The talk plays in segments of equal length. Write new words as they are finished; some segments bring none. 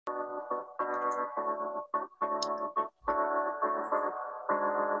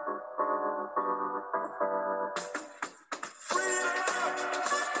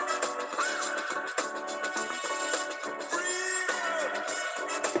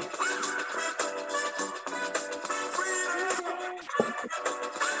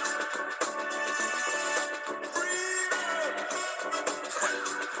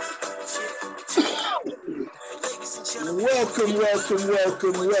Welcome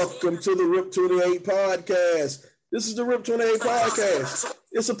to the RIP 28 podcast. This is the RIP 28 podcast.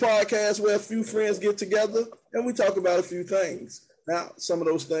 It's a podcast where a few friends get together and we talk about a few things. Now, some of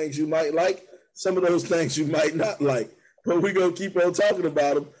those things you might like, some of those things you might not like, but we're going to keep on talking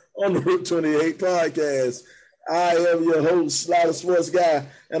about them on the RIP 28 podcast. I am your host, Slider Sports Guy,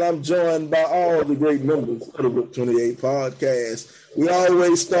 and I'm joined by all the great members of the RIP 28 podcast. We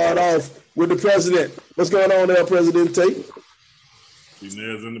always start off with the president. What's going on there, President Tate?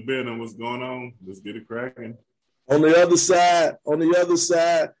 Nails in the building. What's going on? Let's get it cracking. On the other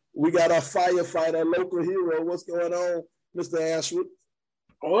side, we got our firefighter, local hero. What's going on, Mr. Ashwood?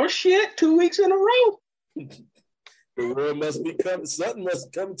 Oh shit! 2 weeks in a row. The world must be coming. Something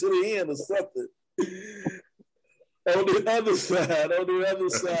must come to the end or something. On the other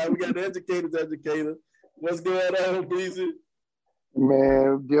side, we got the educator's educator. What's going on, Beezy?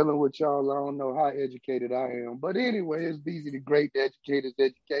 Man, dealing with y'all, I don't know how educated I am. But anyway, it's Beezy, the great educator's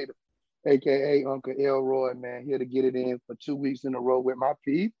educator, a.k.a. Uncle Elroy, man, here to get it in for 2 weeks in a row with my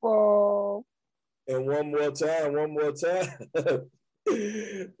people. And one more time,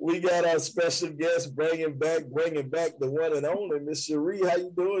 we got our special guest bringing back the one and only Miss Cherie. How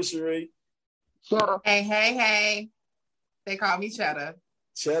you doing, Cherie? Cheddar. Hey. They call me Cheddar.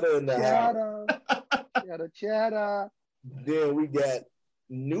 Cheddar in the house. Cheddar. Then we got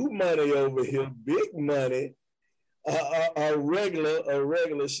new money over here, big money. A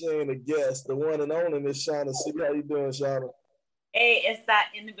regular, she ain't a guest. The one and only Miss Shauna C. How you doing, Shauna? Hey, it's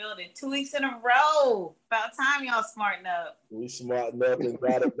that in the building. 2 weeks in a row. About time y'all smarten up. We smarten up and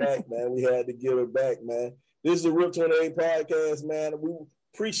got it back, man. We had to give it back, man. This is the RIP 28 podcast, man. We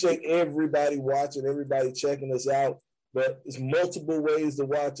appreciate everybody watching, everybody checking us out. But there's multiple ways to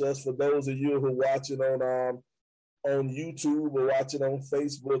watch us. For those of you who are watching on YouTube or watching on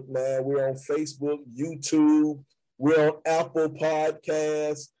Facebook, man, we're on Facebook, YouTube. We're on Apple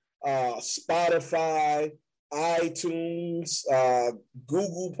Podcasts, Spotify, iTunes,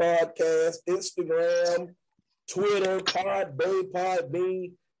 Google Podcasts, Instagram, Twitter,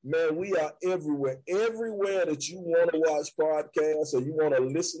 Podbean. Man, we are everywhere. Everywhere that you want to watch podcasts or you want to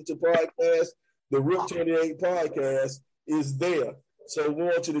listen to podcasts, the RIP 28 podcast is there. So we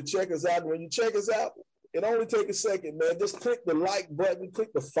want you to check us out. When you check us out, it only takes a second, man. Just click the like button,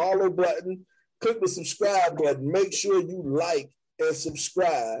 click the follow button, click the subscribe button. Make sure you like and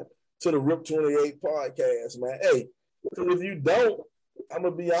subscribe to the RIP 28 podcast, man. Hey, because if you don't, I'm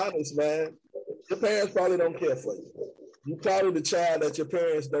going to be honest, man, your parents probably don't care for you. You're probably the child that your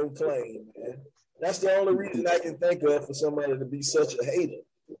parents don't claim, man. That's the only reason I can think of for somebody to be such a hater.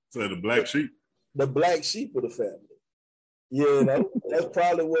 So the black sheep? The black sheep of the family. You know, that's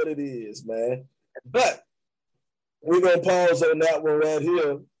probably what it is, man. But we're going to pause on that one right here.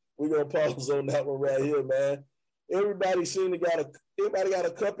 Man. Everybody got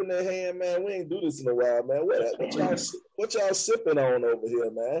a cup in their hand, man. We ain't do this in a while, man. What y'all sipping on over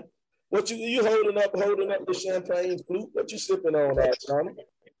here, man? What you holding up the champagne flute? What you sipping on, Shauna?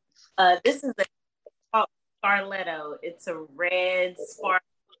 This is a Scarletto. It's a red spark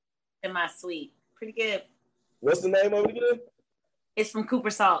semi-sweet. Pretty good. What's the name of it again? It's from Cooper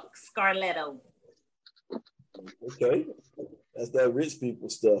Salk, Scarletto. Okay. That's that rich people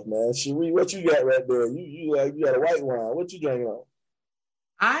stuff, man. Cherie, what you got right there? You got a white wine. What you drinking on?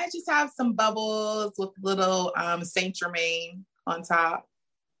 I just have some bubbles with little Saint Germain on top.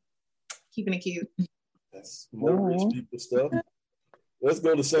 Keeping it cute. That's more rich people stuff. Let's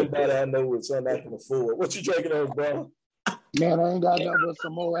go to somebody I know with something I can afford. What you drinking on, bro? Man, I ain't got nothing but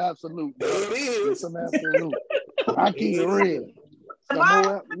some more Absolute. There it is. Some Absolute. I keep it real.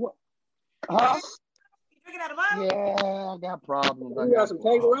 Some more. Huh? Yeah, I got problems. You got some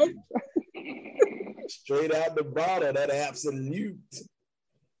Tanqueray? Straight out the bottle, that Absolute.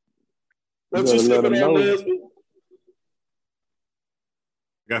 What you sipping on, Leslie?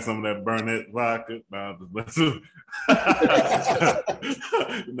 Got some of that Burnett vodka. I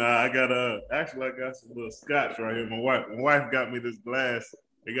got some little scotch right here. My wife got me this glass.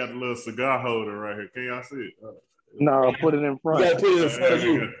 They got a little cigar holder right here. Can y'all see it? No, put it in front. You gotta put it in front of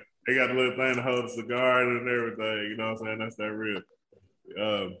you. They got a little thing to hold a cigar and everything. You know what I'm saying? That's that real.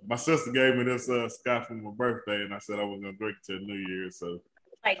 My sister gave me this scotch for my birthday, and I said I wasn't gonna drink it till New Year's. So,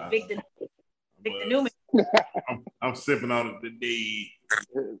 like Victor Newman. I'm sipping on it today.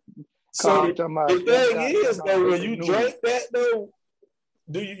 So the thing is, though, when you drink that, though,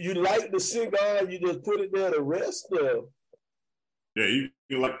 do you light the cigar? You just put it there to rest, or? Yeah,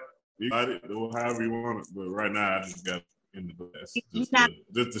 you light it or however you want it. But right now, I just got it in the glass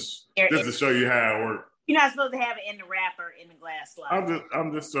just to show you how it works. You're not supposed to have it in the wrapper in the glass slide.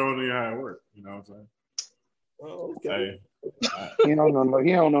 I'm just showing you how it works. You know what I'm saying? Oh, okay. He don't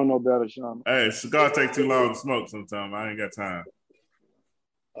know no better, Sean. Hey, cigar take too long to smoke sometimes. I ain't got time.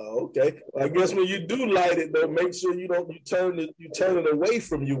 Oh, okay. Well, I guess when you do light it, though, make sure you turn it away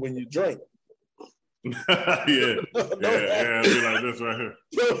from you when you drink. yeah. Be like this right here.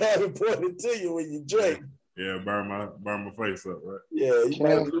 Don't have it pointed to you when you drink. Yeah, burn my face up, right? Yeah, you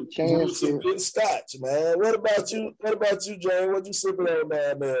might do some good scotch, man. What about you? What about you, Jay? What you sipping on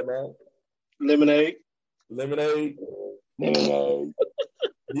down there, man? Lemonade. Lemonade. You know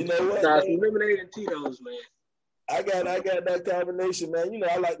what? Nah, some lemonade and Tito's, man. I got that combination, man. You know,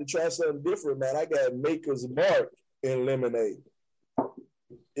 I like to try something different, man. I got Maker's Mark in lemonade.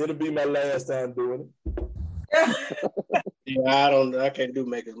 It'll be my last time doing it. Yeah, I can't do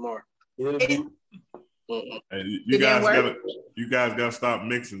Maker's Mark. It'll be. Hey, you guys gotta stop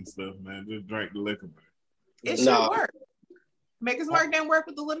mixing stuff, man. Just drink the liquor, man. It should work. Maker's Mark didn't work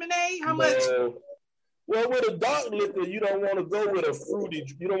with the lemonade. How much? Well, with a dark liquor, you don't want to go with a fruity.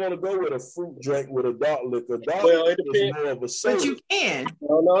 You don't want to go with a fruit drink with a dark liquor. It depends. More of a soda. But you can.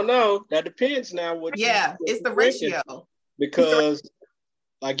 No. That depends now. It's the ratio. Because,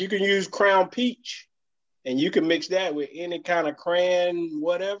 like, you can use Crown Peach, and you can mix that with any kind of cran,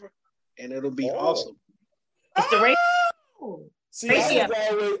 whatever, and it'll be awesome. It's the ratio. See, I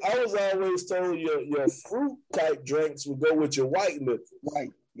was always told your fruit type drinks would go with your white liquor. Right.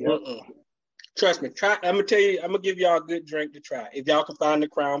 Yeah. Trust me. I'm gonna give y'all a good drink to try. If y'all can find the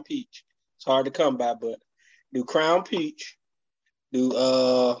Crown Peach, it's hard to come by, but do Crown Peach. Do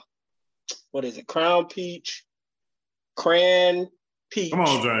what is it? Crown Peach, Cran Peach. Come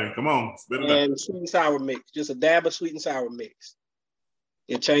on, Jane. Come on. Spit it and sweet and sour mix. Just a dab of sweet and sour mix.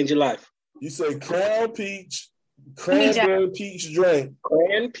 It'll change your life. You say Crown Peach, cranberry peach drink.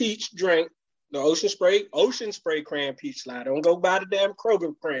 Cran Peach drink. The Ocean Spray Cran Peach slide. Don't go buy the damn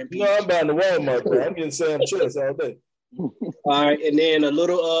Kroger Cran Peach. No, I'm buying the Walmart, bro. I'm getting Sam Chess all day. All right, and then a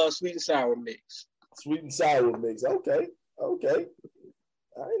little sweet and sour mix. Sweet and sour mix. Okay. I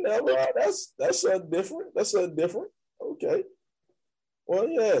ain't never. That's something different. Okay. Well,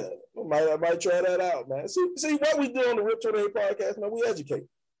 yeah. I might try that out, man. See what we do on the Rip Today podcast, man. We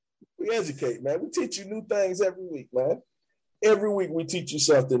educate, man. We teach you new things every week, man. Every week we teach you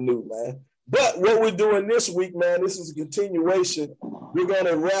something new, man. But what we're doing this week, man, this is a continuation. We're going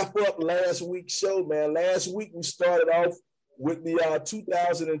to wrap up last week's show, man. Last week we started off with the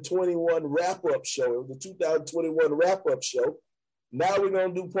 2021 wrap-up show. It was the 2021 wrap-up show. Now we're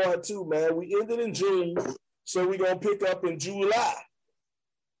going to do part 2, man. We ended in June, so we're going to pick up in July.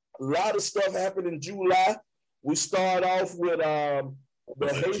 A lot of stuff happened in July. We start off with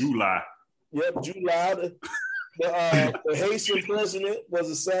July. Yep, July. The Haitian president was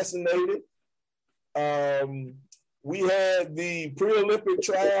assassinated. We had the pre-Olympic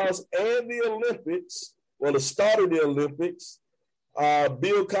trials and the Olympics. Well, the start of the Olympics.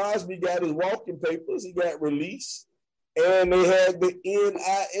 Bill Cosby got his walking papers. He got released. And they had the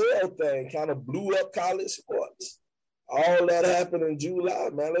NIL thing, kind of blew up college sports. All that happened in July,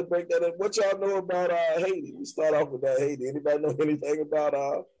 man. Let's break that up. What y'all know about Haiti? We start off with that Haiti. Anybody know anything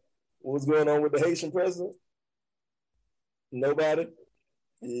about what's going on with the Haitian president? Nobody?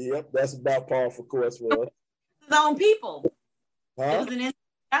 Yep, that's about par for course for us. His own people. Huh? It was an inside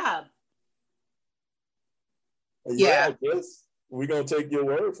job. Yeah. I guess we're going to take your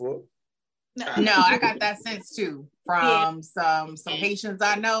word for it. No, I got that sense too from some Haitians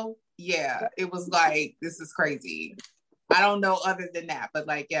I know. Yeah, it was like, this is crazy. I don't know other than that, but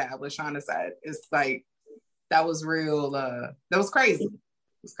like, yeah, what Shauna said, it's like, that was real, that was crazy. It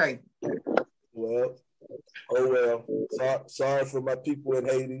was crazy. Well, sorry for my people in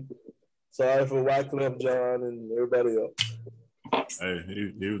Haiti. Sorry for Wyclef John and everybody else. Hey,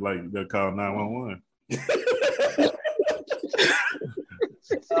 he was like, they'll call 911.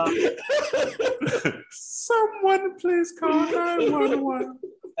 Someone please call 911.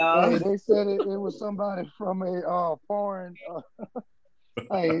 Hey, they said it was somebody from a foreign.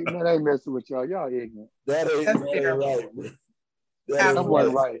 Hey, man, I ain't messing with y'all. Y'all ignorant. That ain't right. That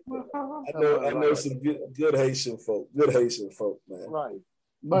wasn't right. I know some good Haitian folk. Good Haitian folk, man. Right.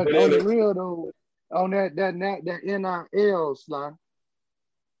 But on the real though, on that NIL slide,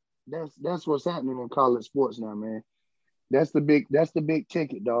 that's what's happening in college sports now, man. That's the big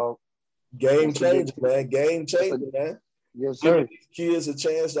ticket, dog. Game changer, man. Game changer, man. Yes, sir. Give kids a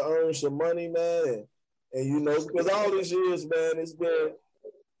chance to earn some money, man, and you know, because all these years, man, it's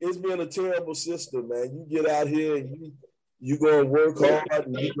been a terrible system, man. You get out here and you go and work hard,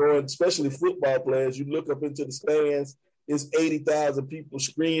 and you go, and especially football players. You look up into the stands. It's 80,000 people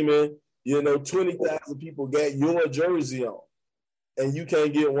screaming. You know, 20,000 people got your jersey on. and you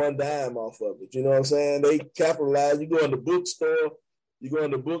can't get one dime off of it. You know what I'm saying? They capitalize. You go in the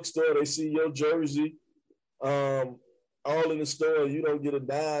bookstore, they see your jersey, all in the store, and you don't get a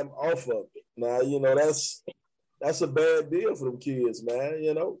dime off of it. Now, that's a bad deal for them kids, man,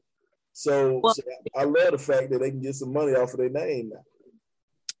 So, Well, so I love the fact that they can get some money off of their name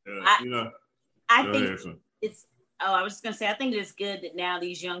now. I think it's. Oh, I was just gonna say, I think it's good that now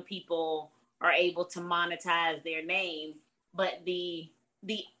these young people are able to monetize their name, but the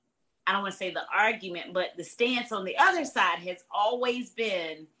I don't want to say the argument, but the stance on the other side has always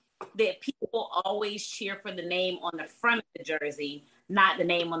been that people always cheer for the name on the front of the jersey, not the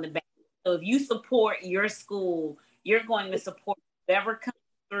name on the back. So if you support your school, you're going to support whoever comes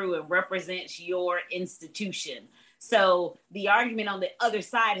through and represents your institution. So the argument on the other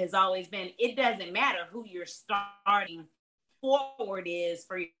side has always been, it doesn't matter who your starting forward is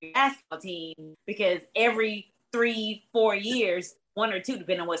for your basketball team, because every 3-4 years, 1 or 2,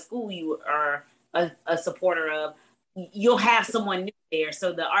 depending on what school you are a supporter of, you'll have someone new there.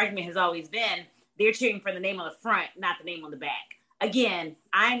 So the argument has always been they're cheering for the name on the front, not the name on the back. Again,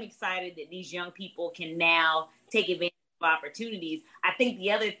 I'm excited that these young people can now take advantage of opportunities. I think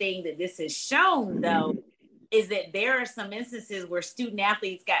the other thing that this has shown, though, is that there are some instances where student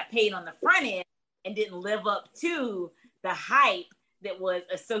athletes got paid on the front end and didn't live up to the hype that was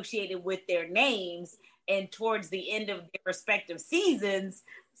associated with their names. And towards the end of their respective seasons,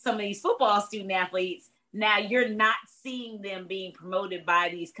 some of these football student athletes, now you're not seeing them being promoted by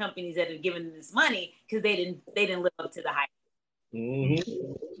these companies that have given them this money because they didn't live up to the hype.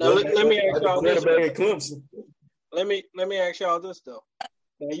 Mm-hmm. Now, let me ask y'all this. Clemson. Let me ask y'all this though.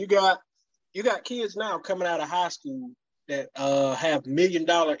 Now you got kids now coming out of high school that have $1 million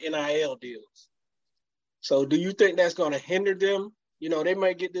NIL deals. So do you think that's going to hinder them? They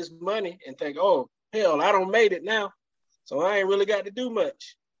might get this money and think, oh, hell, I don't made it now, so I ain't really got to do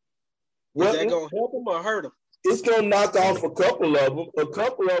much. Is that going to help them or hurt them? It's going to knock off a couple of them. A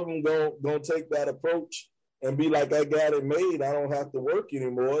couple of them going to take that approach and be like, I got it made. I don't have to work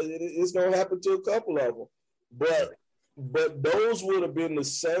anymore. It's going to happen to a couple of them. But those would have been the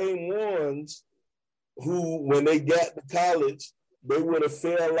same ones who, when they got to college, they would have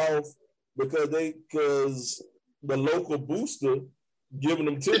fell off because the local booster giving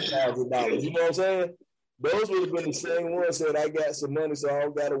them $10,000. You know what I'm saying? Those would have been the same ones said, I got some money, so I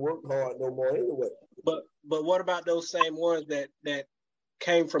don't got to work hard no more anyway. But what about those same ones that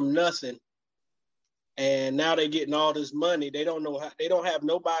came from nothing and now they're getting all this money? They don't know how. They don't have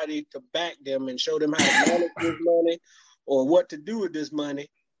nobody to back them and show them how to manage this money or what to do with this money,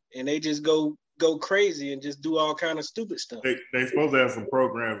 and they just go crazy and just do all kind of stupid stuff. They supposed to have some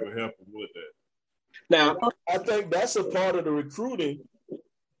programs to help them with that. Now, I think that's a part of the recruiting.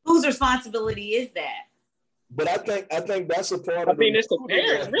 Whose responsibility is that? But I think that's a part of. It's the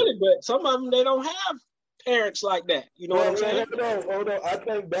parents, really, but some of them they don't have parents like that. You know what I'm saying? Hold on. I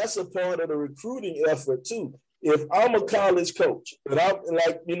think that's a part of the recruiting effort too. If I'm a college coach, and I'm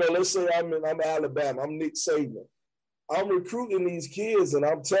like, let's say I'm Alabama, I'm Nick Saban. I'm recruiting these kids, and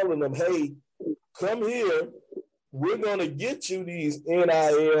I'm telling them, hey, come here. We're gonna get you these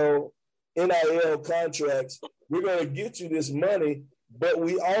NIL contracts. We're gonna get you this money, but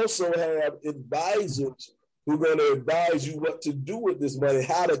we also have advisors who are going to advise you what to do with this money,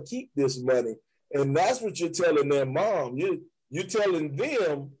 how to keep this money. And that's what you're telling their mom. You're telling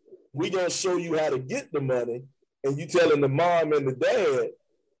them, we're going to show you how to get the money. And you're telling the mom and the dad,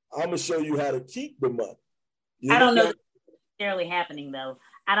 I'm going to show you how to keep the money. I don't know if it's necessarily happening, though.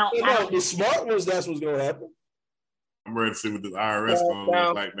 I don't. The smart ones, that's what's going to happen. I'm ready to see what the IRS going to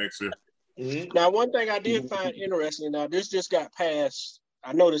look like next year. Mm-hmm. Now, one thing I did find interesting, now this just got passed.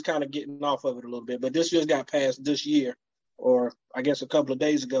 I know this kind of getting off of it a little bit, but this just got passed this year, or I guess a couple of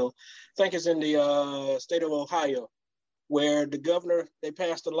days ago. I think it's in the state of Ohio, where the governor, they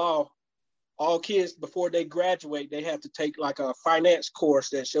passed a law. All kids, before they graduate, they have to take like a finance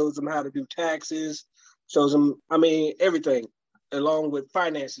course that shows them how to do taxes, shows them, everything along with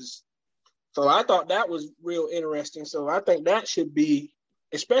finances. So I thought that was real interesting. So I think that should be,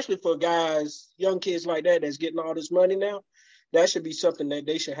 especially for guys, young kids like that that's getting all this money now, that should be something that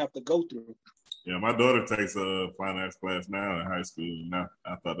they should have to go through. Yeah, my daughter takes a finance class now in high school, and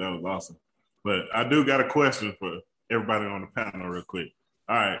I thought that was awesome. But I do got a question for everybody on the panel real quick.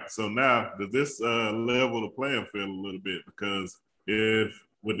 All right, so now does this level the playing field a little bit? Because if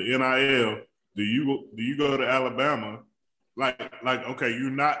with the NIL, do you go to Alabama, like okay, you're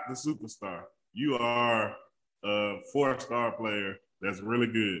not the superstar. You are a 4-star player that's really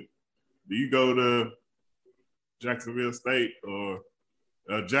good. Do you go to Jacksonville State or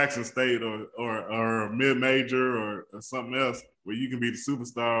Jackson State or a mid-major or something else where you can be the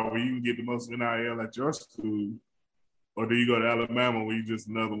superstar, where you can get the most NIL at your school? Or do you go to Alabama where you just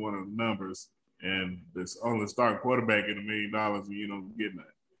another one of the numbers and this only starting quarterback getting $1 million and you don't get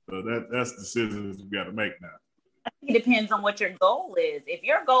that? So that's decisions you got to make now. I think it depends on what your goal is. If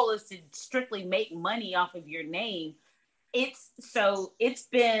your goal is to strictly make money off of your name, it's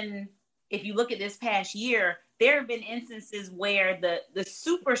been, if you look at this past year, there have been instances where the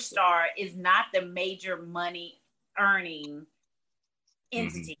superstar is not the major money earning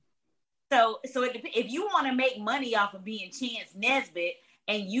entity. So if you want to make money off of being Chance Nesbitt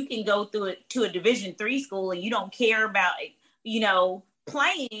and you can go through it to a Division III school and you don't care about,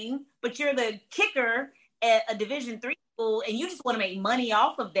 playing, but you're the kicker at a Division III school and you just want to make money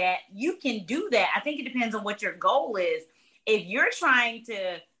off of that, you can do that. I think it depends on what your goal is. If you're trying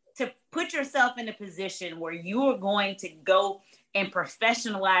to put yourself in a position where you are going to go and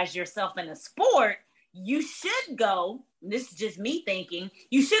professionalize yourself in a sport, you should go, this is just me thinking,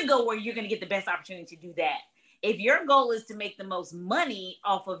 you should go where you're going to get the best opportunity to do that. If your goal is to make the most money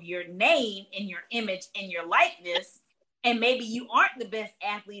off of your name and your image and your likeness, and maybe you aren't the best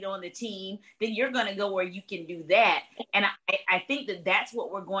athlete on the team, then you're going to go where you can do that. And I think that that's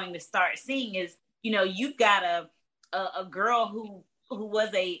what we're going to start seeing is, you've got a girl who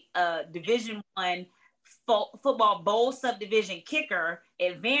was a Division I football bowl subdivision kicker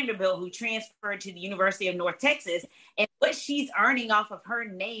at Vanderbilt who transferred to the University of North Texas. And what she's earning off of her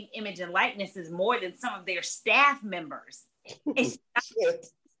name, image, and likeness is more than some of their staff members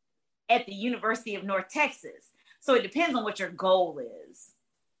at the University of North Texas. So it depends on what your goal is.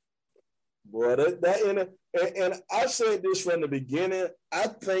 Boy, and I said this from the beginning. I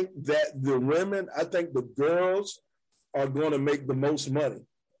think that the girls are going to make the most money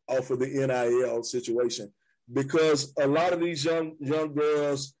off of the NIL situation because a lot of these young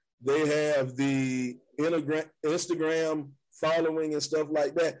girls, they have the Instagram following and stuff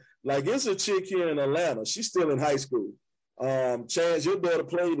like that. Like it's a chick here in Atlanta. She's still in high school. Chance, your daughter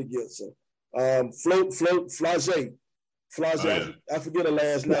played against her. Flau'jae. I forget her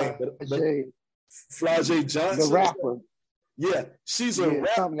last name. Flau'jae Johnson. The rapper. Yeah, she's a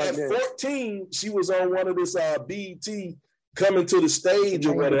rapper. At 14, she was on one of this BET Coming to the Stage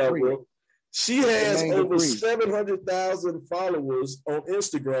or whatever. She has over 700,000 followers on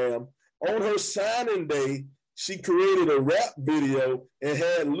Instagram. On her signing day, she created a rap video and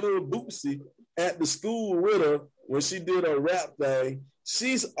had Lil Boosie at the school with her when she did her rap thing.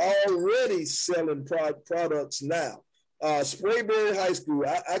 She's already selling products now. Sprayberry High School.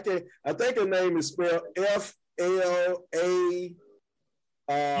 I think her name is spelled FLA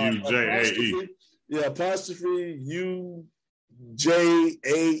UJAE. Yeah, apostrophe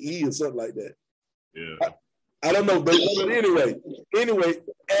UJAE or something like that. Yeah. I don't know, but anyway,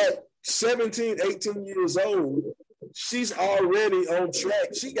 at 17, 18 years old, she's already on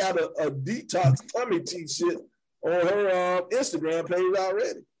track. She got a detox tummy t-shirt on her Instagram page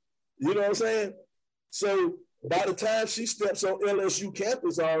already. You know what I'm saying? So by the time she steps on LSU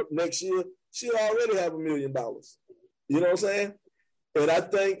campus next year, she'll already have $1 million. You know what I'm saying? And I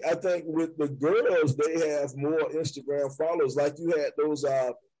think with the girls, they have more Instagram followers. Like you had those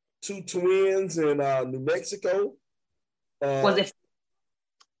two twins in New Mexico. Was it?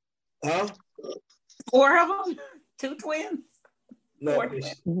 Huh? 4 of them? 2 twins? No.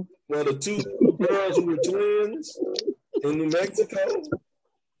 Well, the 2 girls who were twins in New Mexico.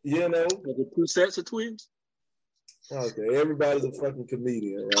 You know, the 2 sets of twins. Okay, everybody's a fucking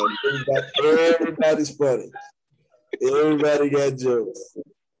comedian, right? Everybody's funny. Everybody got jokes.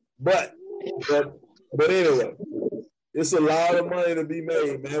 But anyway, it's a lot of money to be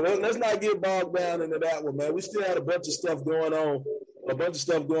made, man. Well, let's not get bogged down into that one, man. We still had a bunch of stuff going on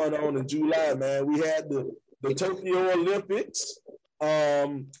in July, man. We had the Tokyo Olympics,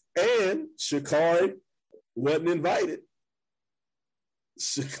 and Sha'Carri wasn't invited.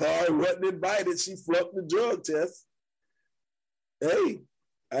 She flunked the drug test. Hey,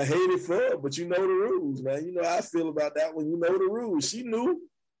 I hate it for her, but you know the rules, man. You know how I feel about that when you know the rules. She knew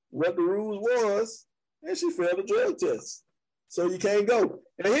what the rules was, and she failed the drug test. So you can't go.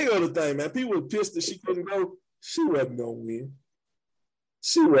 And here goes the thing, man. People were pissed that she couldn't go. She wasn't going to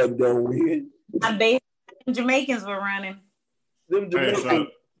win. I bet Jamaicans were running. Them Jamaicans. Hey,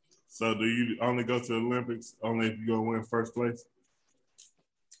 so do you only go to the Olympics only if you go win first place?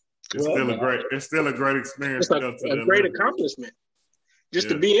 It's still a great experience. It's a great accomplishment just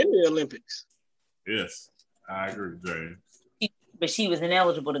to be in the Olympics. Yes, I agree, Jay. But she was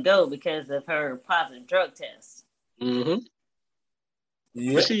ineligible to go because of her positive drug test. Mm-hmm.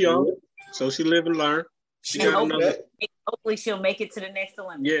 Yeah, she young, so she live and learn. Hopefully she'll make it to the next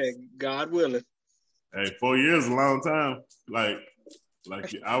Olympics. Yeah, God willing. Hey, 4 years is a long time. Like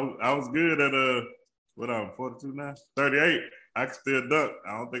I was good at what I'm 42 now, 38. I can still dunk.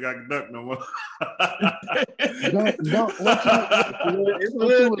 I don't think I can dunk no more. Dunk.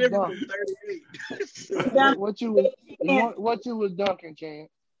 What you was dunking, Chan?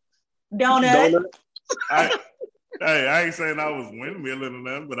 Donut. I ain't saying I was windmilling or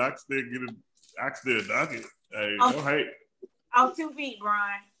nothing, but I can still get it. I can still dunk it. Hey, don't hate. On 2 feet,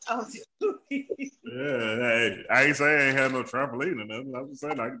 Brian. On 2 feet. Yeah, hey, I ain't saying I ain't had no trampoline or nothing. I'm just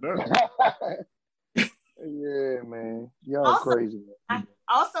saying I can dunk. Yeah, man. Y'all crazy.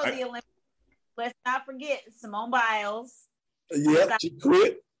 Also, the Olympics. Let's not forget Simone Biles. Yep, she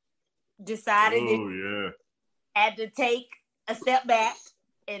quit. Decided had to take a step back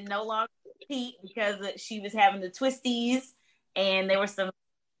and no longer compete because she was having the twisties, and there were some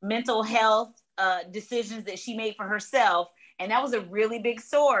mental health decisions that she made for herself, and that was a really big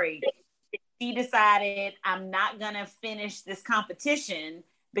story. She decided, I'm not gonna finish this competition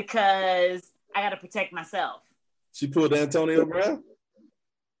because I got to protect myself. She pulled Antonio Brown?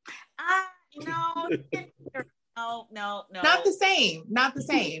 No. Not the same.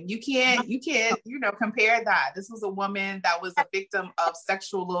 You can't, compare that. This was a woman that was a victim of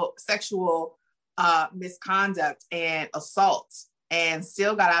sexual misconduct and assault, and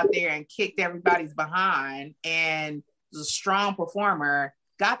still got out there and kicked everybody's behind, and was a strong performer,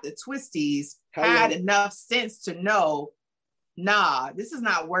 got the twisties, had enough sense to know, nah, this is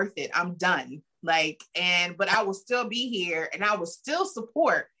not worth it. I'm done. But I will still be here, and I will still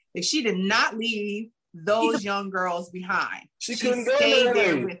support that she did not leave those young girls behind. She couldn't go nowhere.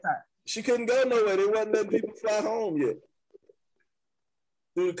 There with her. She couldn't go nowhere. They wasn't letting people fly home yet.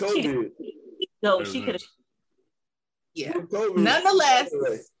 Through the COVID. She could have. Yeah.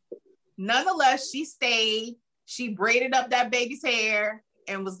 Nonetheless, she stayed. She braided up that baby's hair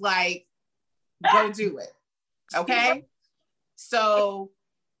and was like, go do it. Okay? So,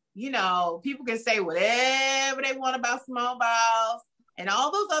 people can say whatever they want about Simone Biles and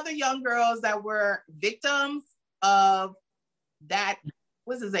all those other young girls that were victims of that,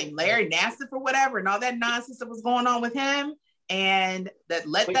 what's his name, Larry Nassif or whatever, and all that nonsense that was going on with him, and that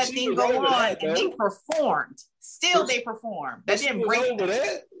that thing go on, and they performed. Still, they performed. That didn't break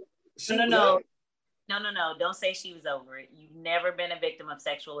that. No. Don't say she was over it. You've never been a victim of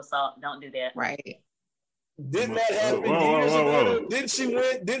sexual assault. Don't do that. Right. Didn't that happen years ago? Didn't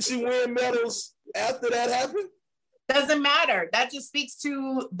she win medals after that happened? Doesn't matter. That just speaks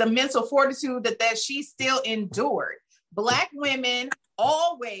to the mental fortitude that she still endured. Black women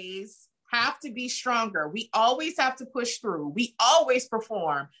always have to be stronger. We always have to push through. We always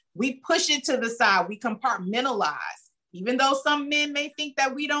perform. We push it to the side. We compartmentalize. Even though some men may think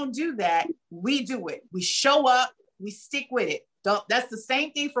that we don't do that, we do it. We show up. We stick with it. That's the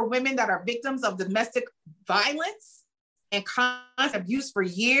same thing for women that are victims of domestic violence and constant abuse for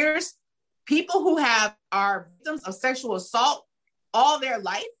years. People who are victims of sexual assault all their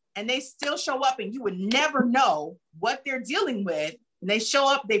life, and they still show up, and you would never know what they're dealing with. And they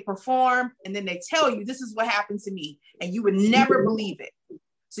show up, they perform, and then they tell you, this is what happened to me. And you would never believe it.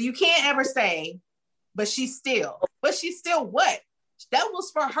 So you can't ever say, but she's still what? That was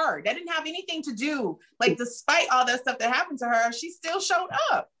for her. That didn't have anything to do, despite all that stuff that happened to her, she still showed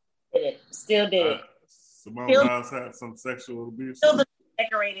up. Still did. Simone Biles had some sexual abuse. Still the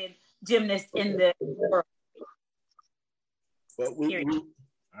decorated gymnast in the world. But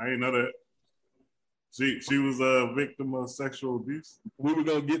I didn't know that. She was a victim of sexual abuse. We were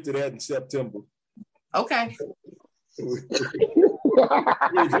gonna get to that in September. Okay. We're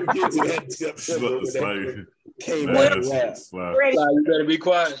gonna get to that in September. You better be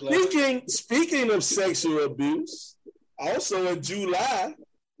quiet. Speaking of sexual abuse, also in July,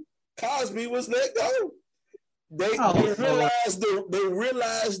 Cosby was let go. They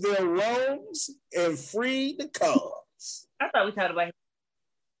realized their wrongs and freed the cause. I thought we talked about him.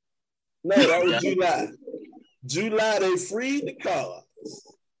 No, that was July. July, they freed the cause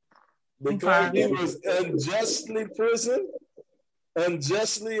because he was unjustly imprisoned, and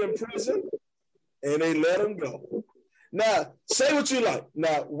they let him go. Now, say what you like.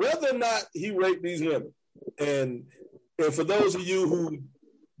 Now, whether or not he raped these women, and for those of you who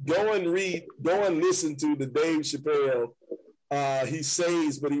go and listen to the Dave Chappelle, he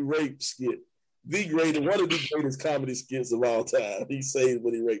saves but he rapes skit. One of the greatest comedy skits of all time. He saves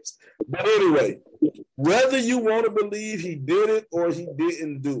but he rapes. But anyway, whether you want to believe he did it or he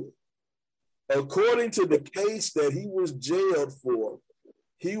didn't do it, according to the case that he was jailed for,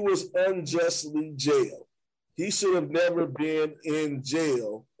 he was unjustly jailed. He should have never been in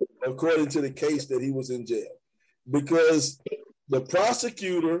jail according to the case that he was in jail, because the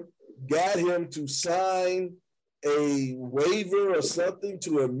prosecutor got him to sign a waiver or something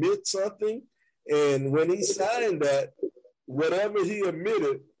to admit something. And when he signed that, whatever he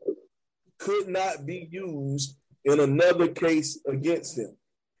admitted could not be used in another case against him.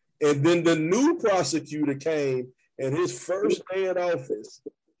 And then the new prosecutor came, and his first day in office,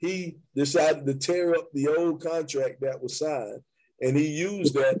 he decided to tear up the old contract that was signed, and he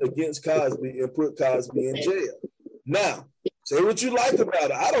used that against Cosby and put Cosby in jail. Now, say what you like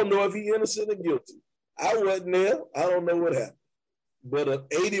about it. I don't know if he's innocent or guilty. I wasn't there. I don't know what happened. But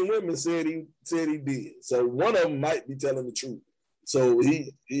 80 women said he did. So one of them might be telling the truth. So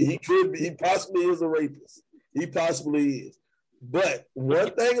he could be, he possibly is a rapist. He possibly is. But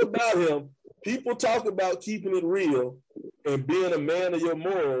one thing about him, people talk about keeping it real and being a man of your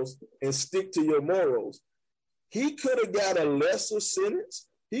morals and stick to your morals. He could have got a lesser sentence.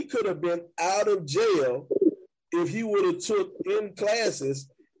 He could have been out of jail if he would have took in classes.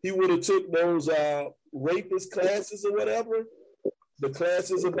 He would have took those rapist classes or whatever. The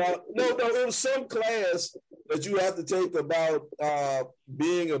classes about, no, it was some class that you have to take about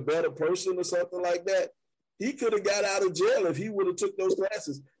being a better person or something like that. He could have got out of jail if he would have took those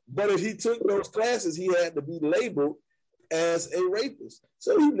classes. But if he took those classes, he had to be labeled as a rapist.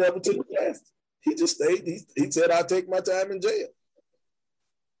 So he never took the classes. He just stayed. He said, "I'll take my time in jail."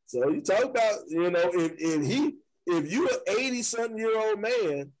 So you talk about, if you're an 80-something-year-old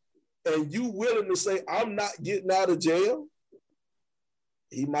man and you willing to say, "I'm not getting out of jail,"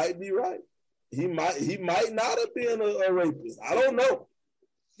 he might be right. He might not have been a rapist. I don't know.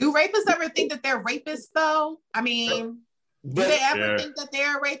 Do rapists ever think that they're rapists, though? I mean, do they ever think that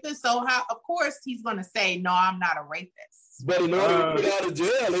they're a rapist? So how? Of course, he's going to say, "No, I'm not a rapist." But in order to get out of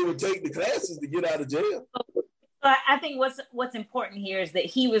jail, they would take the classes to get out of jail. But I think what's important here is that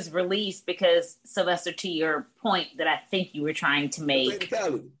he was released because, Sylvester, to your point that I think you were trying to make,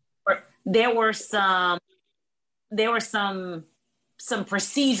 there were some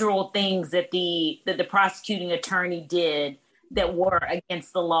procedural things that the prosecuting attorney did that were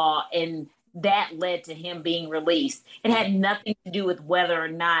against the law, and that led to him being released. It had nothing to do with whether or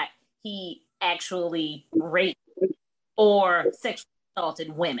not he actually raped or sexually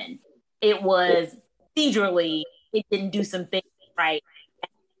assaulted women. It was procedurally, it didn't do some things right. It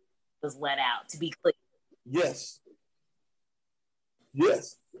was let out, to be clear. Yes.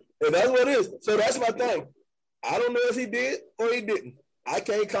 And that's what it is. So that's my thing. I don't know if he did or he didn't. I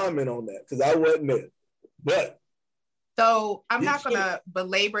can't comment on that because I wasn't there. But so I'm not going to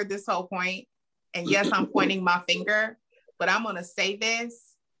belabor this whole point. And yes, I'm pointing my finger, but I'm going to say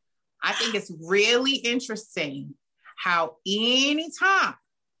this. I think it's really interesting how anytime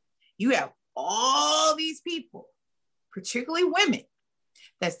you have all these people, particularly women,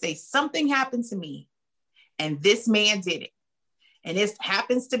 that say something happened to me and this man did it. And this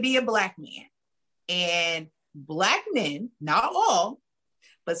happens to be a Black man. And Black men, not all,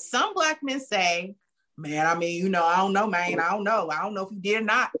 but some Black men say, "Man, I mean, I don't know, man. I don't know. I don't know if he did or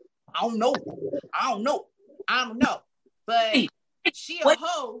not. I don't know. But she a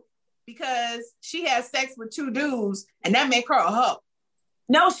hoe because she has sex with 2 dudes and that make her a hoe."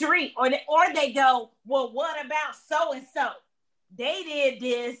 No, Sheree, or they go, "Well, what about so-and-so? They did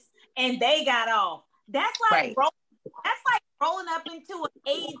this and they got off." That's like, rolling up into an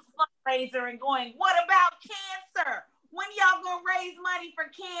AIDS fundraiser and going, "What about cancer? When y'all gonna raise money for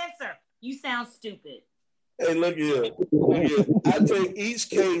cancer?" You sound stupid. Hey, look here. I take each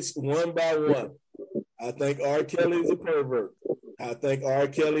case one by one. I think R. Kelly is a pervert. I think R.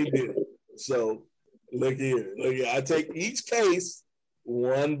 Kelly did it. So look here. I take each case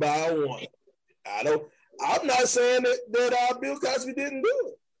one by one. I'm not saying that Bill Cosby didn't do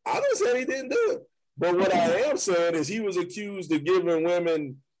it. I'm not saying he didn't do it. But what I am saying is he was accused of giving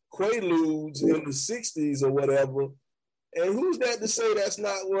women quaaludes in the 60s or whatever. And who's that to say that's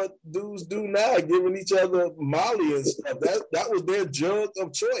not what dudes do now, giving each other Molly and stuff? That was their drug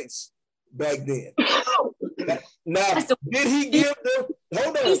of choice back then. Now, did he give them,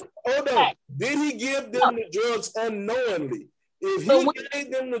 hold on. Did he give them the drugs unknowingly? If he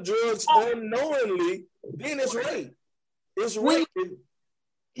gave them the drugs unknowingly, then it's rape. It's rape.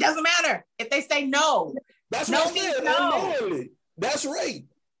 It doesn't matter if they say no. That's what I said, unknowingly. That's rape.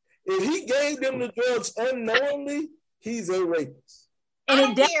 If he gave them the drugs unknowingly, he's a rapist.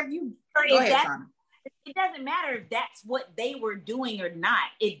 And it doesn't matter if that's what they were doing or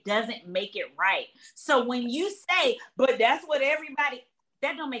not. It doesn't make it right. So when you say, "But that's what everybody,"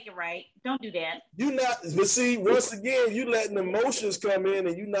 that don't make it right. Don't do that. But see, once again, you letting emotions come in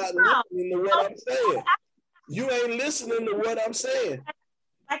and you not listening to what I'm saying. You ain't listening to what I'm saying.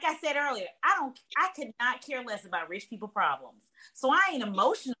 like I said earlier, I could not care less about rich people problems. So I ain't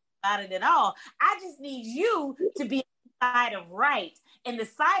emotional about it at all. I just need you to be on the side of right. And the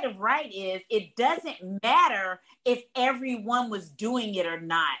side of right is it doesn't matter if everyone was doing it or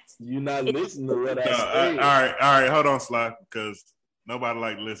not. You're not listening to what I all said. right, hold on, Sly, because nobody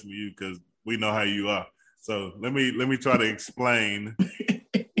like listening to you because we know how you are. So let me try to explain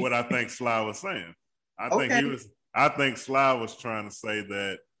what I think Sly was saying. I think Sly was trying to say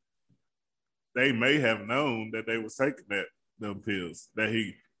that they may have known that they were taking them pills. That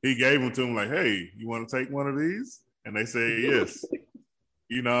he gave them to them like, hey, you want to take one of these? And they said yes.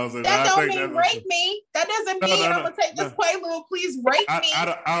 You know what I'm saying? That don't mean rape me. That doesn't mean I'm gonna take this Quaalude. Please rape me.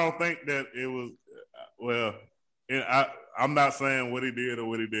 I don't think that it was. Well, I'm not saying what he did or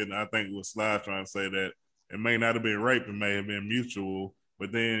what he didn't. I think it was Sly trying to say that it may not have been rape. It may have been mutual.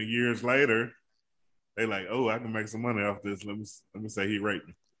 But then years later, they like, oh, I can make some money off this. Let me say he raped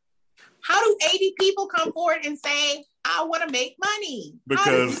me. How do 80 people come forward and say, I want to make money?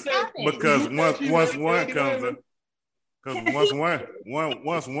 Because once one comes up. Because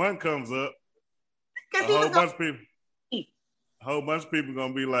once one comes up, a whole bunch of people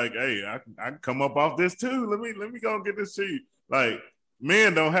gonna be like, "Hey, I can come up off this too. Let me go get this cheap." Like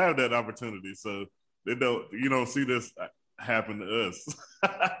men don't have that opportunity, so they don't. You don't see this happen to us.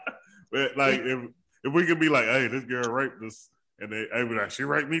 But like if we could be like, "Hey, this girl raped us," and they be like, "She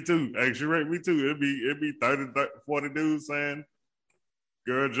raped me too." Hey, she raped me too. It'd be 30, 40 dudes saying,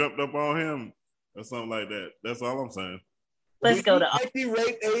 "Girl jumped up on him" or something like that. That's all I'm saying. Let's go to. You think he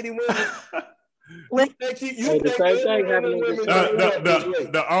raped 80 women?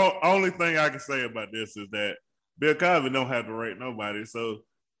 The only thing I can say about this is that Bill Cosby don't have to rape nobody, so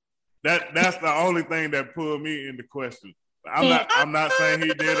that's the only thing that pulled me into question. I'm not saying he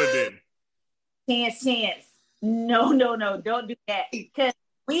did or didn't. Chance. No, don't do that. Because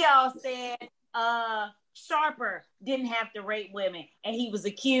we all said Sharper didn't have to rape women, and he was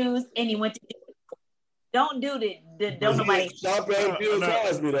accused, and he went to. Don't do that. Don't nobody. Sharper ain't Bill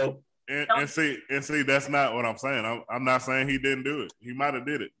Cosby though. And see, that's not what I'm saying. I'm not saying he didn't do it. He might have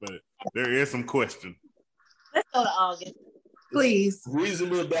did it, but there is some question. Let's go to August, please.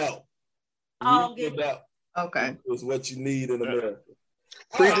 Reasonable doubt. August. Okay, is what you need in America.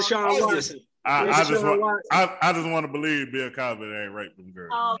 Free Deshaun Watson. I just want to believe Bill Cosby ain't raped them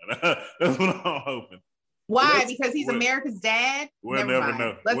girls. That's what I'm hoping. Why? Because he's America's dad. We'll never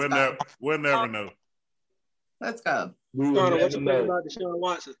know. We'll never know. Let's go. What you think about Deshaun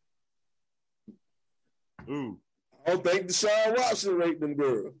Watson? Ooh. I don't think Deshaun Watson raped them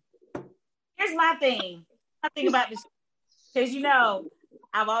girls. Here's my thing. I think about this because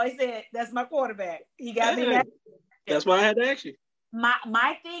I've always said that's my quarterback. He got me. That's why I had to ask you.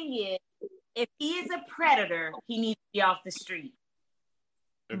 My thing is, if he is a predator, he needs to be off the street.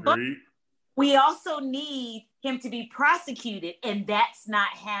 Agreed. But we also need him to be prosecuted, and that's not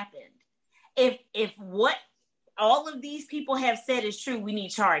happened. If what all of these people have said is true, we need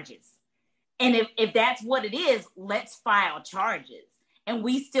charges. And if that's what it is, let's file charges. And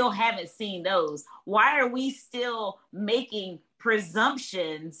we still haven't seen those. Why are we still making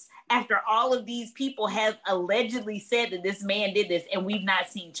presumptions after all of these people have allegedly said that this man did this and we've not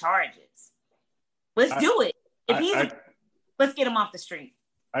seen charges? Let's do it. Let's get him off the street.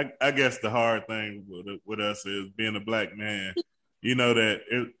 I guess the hard thing with us is being a black man,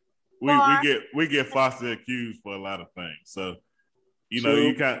 that we get falsely accused for a lot of things. So,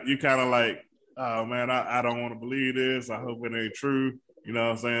 you kind of like, oh man, I don't want to believe this. I hope it ain't true. You know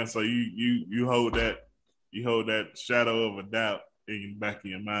what I'm saying? So you hold that shadow of a doubt in the back of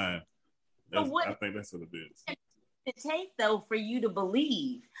your mind. I think that's what it is. To take though for you to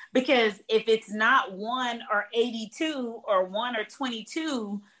believe, because if it's not 1 or 82 or 1 or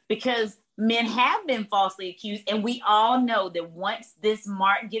 22, because men have been falsely accused, and we all know that once this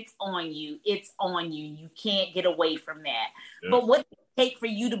mark gets on you, it's on you. You can't get away from that. Yes. But what does it take for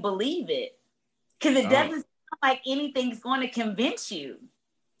you to believe it? Because it doesn't sound like anything's going to convince you.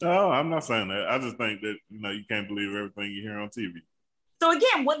 No, I'm not saying that. I just think that you can't believe everything you hear on TV. So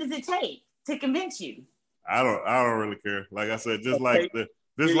again, what does it take to convince you? I don't really care. Like I said, just like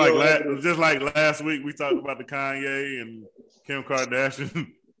last week we talked about the Kanye and Kim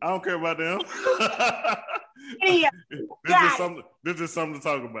Kardashian. I don't care about them. This is something to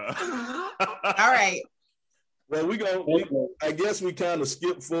talk about. All right. Well, I guess we kind of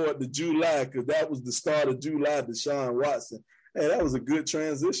skipped forward to July because that was the start of July. Deshaun Watson. Hey, that was a good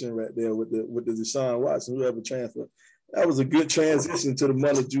transition right there with the Deshaun Watson, whoever transferred. That was a good transition to the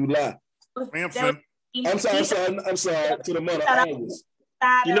month of July. I'm sorry, to the month of August.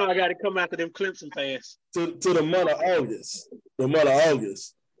 I got to come after them Clemson fans. To the month of August. The month of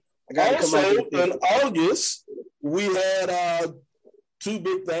August. Also, in August, we had two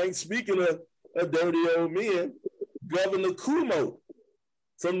big things. Speaking of dirty old men, Governor Cuomo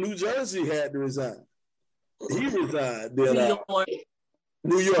from New Jersey had to resign. He resigned. Then,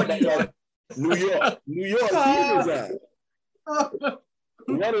 New York. He resigned.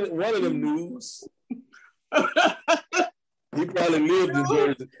 One of them news. He probably lived in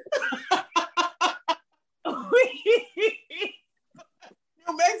Jersey.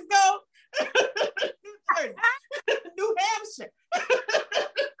 New Mexico, New Jersey, New Hampshire,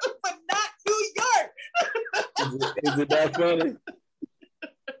 but not New York. Is it that funny?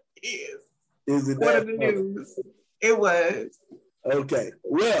 Yes. Is it One that of the funny? news? It was. Okay.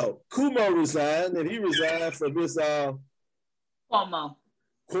 Well, Cuomo resigned, and he resigned from his Cuomo.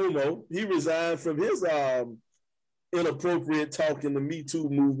 He resigned from his inappropriate talk in the Me Too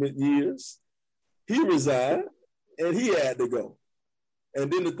movement years. He resigned, and he had to go. And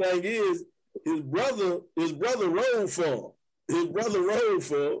then the thing is, his brother rode for him. So his brother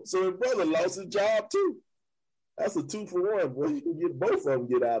lost his job too. That's a 2-for-1, boy. You can get both of them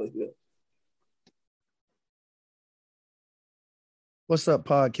get out of here. What's up,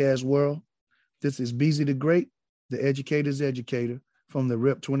 podcast world? This is Beezy the Great, the educator's educator from the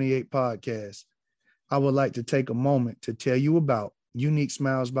RIP 28 podcast. I would like to take a moment to tell you about Unique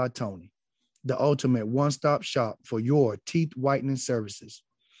Smiles by Tony, the ultimate one-stop shop for your teeth whitening services.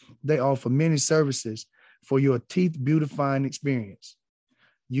 They offer many services for your teeth beautifying experience.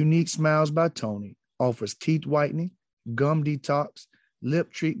 Unique Smiles by Tony offers teeth whitening, gum detox,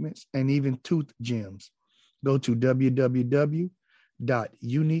 lip treatments, and even tooth gems. Go to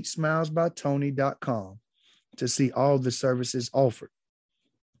www.uniquesmilesbytony.com to see all the services offered.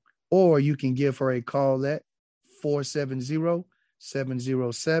 Or you can give her a call at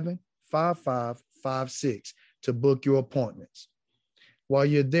 470-707-5556 to book your appointments. While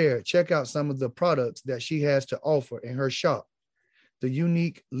you're there, check out some of the products that she has to offer in her shop. The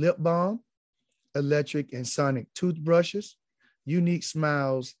unique lip balm, electric and sonic toothbrushes, Unique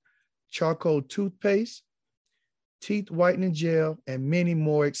Smiles charcoal toothpaste, teeth whitening gel, and many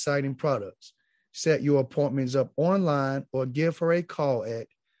more exciting products. Set your appointments up online or give her a call at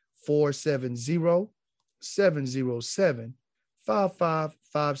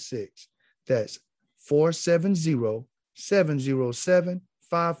 470-707-5556. That's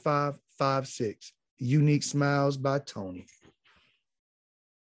 470-707-5556. Unique Smiles by Tony.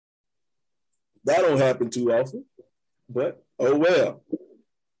 That don't happen too often, but oh well.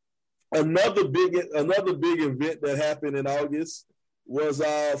 Another big event that happened in August was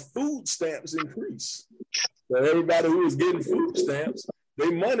food stamps increase. So everybody who was getting food stamps,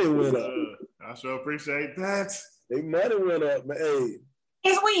 their money went up. I sure appreciate that. Their money went up, man. Hey.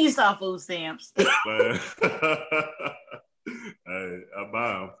 It's when you saw food stamps. Hey, I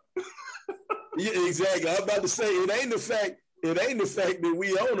buy them. Yeah, exactly. I was about to say it ain't the fact that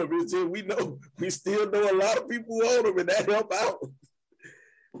we own them. It's just we still know a lot of people who own them, and that help out.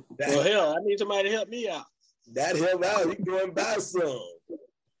 Well, hell, I need somebody to help me out. That help out. You can go and buy some.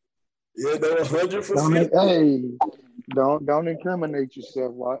 Yeah, they're 100%. Hey, don't incriminate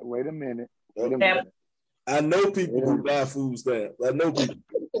yourself. Wait a minute. I know people who buy food stamps. I know people.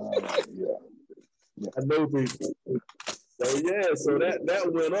 I know people. So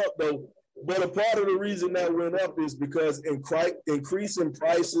that went up though. But a part of the reason that went up is because increasing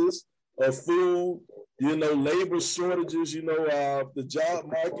prices of food, labor shortages, the job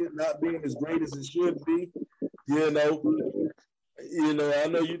market not being as great as it should be. I know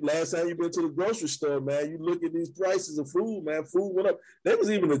last time you've been to the grocery store, man, you look at these prices of food, man, food went up. There was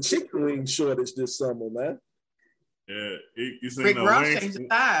even a chicken wing shortage this summer, man. Yeah, you seen Rick the Ross wings? changed the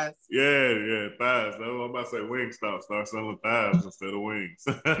thighs. Yeah, thighs. I was about to say Wingstop start selling thighs instead of wings.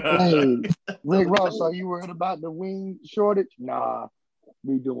 Hey, Rick Ross, are you worried about the wing shortage? Nah,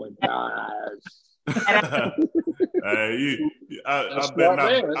 we doing thighs. I bet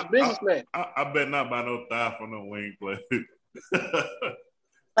not. I bet not buy no thigh for no wing place. Glad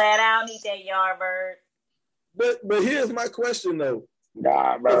I don't eat that Yardbird. But here's my question though.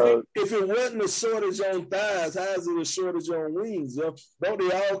 Nah, bro. If it wasn't a shortage on thighs, how is it a shortage on wings? Don't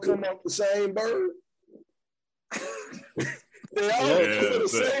they all come off the same bird? They all come the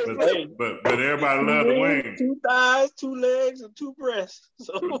same bird. But everybody love the wings. 2 thighs, 2 legs, and 2 breasts.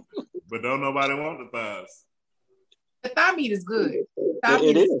 So, but don't nobody want the thighs. The thigh meat is good.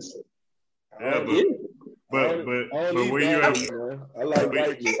 It is. Yeah, but when you have, I like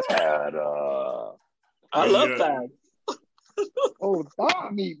white meat. I love thighs. Oh, thigh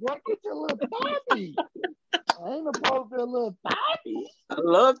meat. What? Get your little thigh meat. I ain't opposed to a little thigh meat. I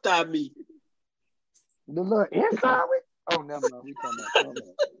love thigh meat. The little inside with? Oh, never mind. We talking about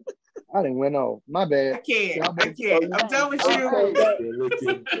I didn't went off. My bad. I can't. I'm done with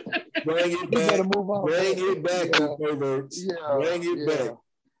you. Bring it back. Better move on. Bring it back, you perverts. Bring it back.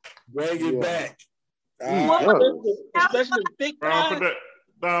 Bring it back. Especially thick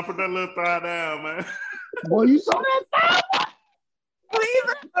Don, put that little thigh down, man. Boy, you saw that thigh? Please.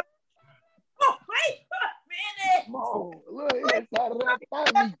 Oh, wait a minute. Come on. Look, inside of that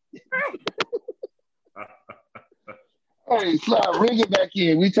thigh meat. Hey, Slide, ring it back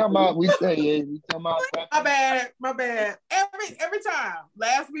in. We talking about. My bad. Every time.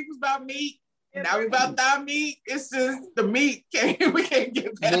 Last week was about meat. Now we about thigh meat. It's just the meat. We can't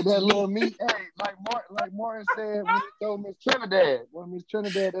get past that little meat. Hey, like Martin said when he told Miss Trinidad. When Miss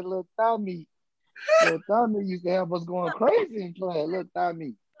Trinidad, that little thigh meat. Little thigh meat used to have us going crazy in class. Little thigh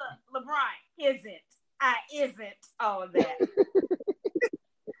meat. LeBron isn't all of that.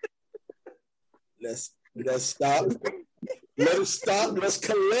 Let's stop. Let us stop. Let's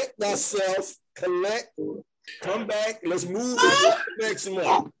collect ourselves. Come back. Let's move on next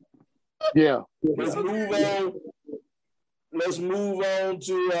month. Yeah. Let's move on. Let's move on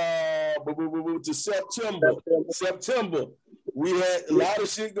to September. September. We had a lot of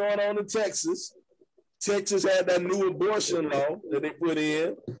shit going on in Texas. Texas had that new abortion law that they put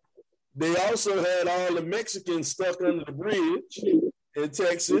in. They also had all the Mexicans stuck under the bridge in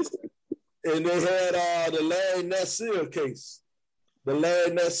Texas. And they had the Larry Nassar case.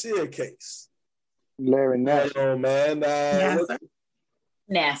 Larry Nassar. Oh, man.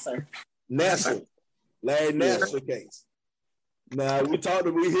 Nassar. Larry Nassar case. Now, we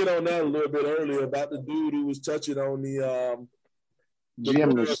hit on that a little bit earlier about the dude who was touching on the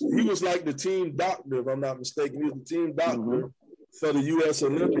gymnast. He was like the team doctor, if I'm not mistaken. He was the team doctor for the U.S.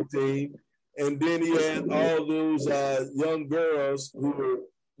 Olympic team. And then he had all those young girls who were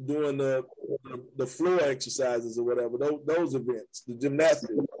doing the floor exercises or whatever, those events, the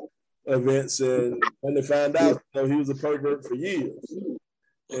gymnastic events, and when they found out, he was a pervert for years.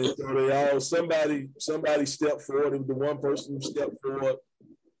 And so somebody stepped forward. It was the one person who stepped forward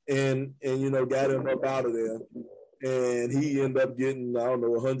and got him up out of there. And he ended up getting,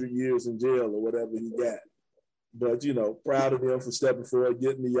 100 years in jail or whatever he got. But, proud of him for stepping forward,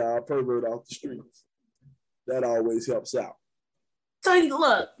 getting the pervert off the streets. That always helps out. So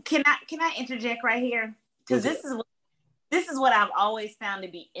look, can I interject right here? Because this is what I've always found to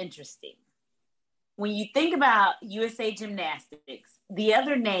be interesting. When you think about USA Gymnastics, the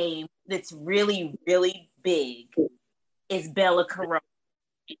other name that's really, really big is Bela Corona.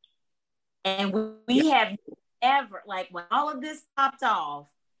 And we have never, when all of this popped off,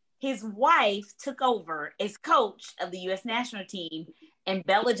 his wife took over as coach of the U.S. national team, and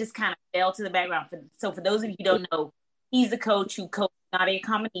Bela just kind of fell to the background. So for those of you who don't know, he's the coach who coached Nadia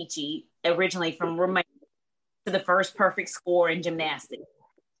Comaneci, originally from Romania, to the first perfect score in gymnastics.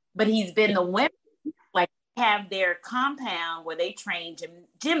 But he's been the women, have their compound where they train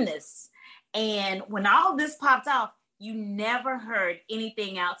gymnasts. And when all of this popped off, you never heard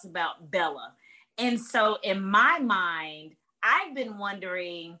anything else about Bela. And so in my mind, I've been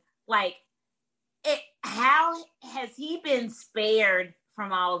wondering, how has he been spared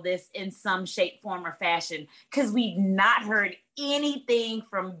from all of this in some shape, form, or fashion? Because we've not heard anything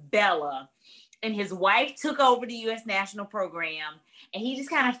from Bela. And his wife took over the U.S. national program, and he just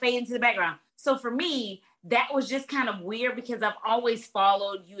kind of faded into the background. So for me, that was just kind of weird because I've always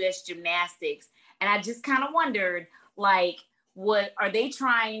followed U.S. gymnastics. And I just kind of wondered, what are they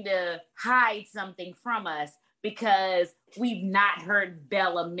trying to hide something from us? Because we've not heard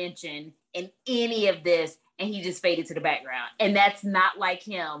Bela mentioned in any of this, and he just faded to the background. And that's not like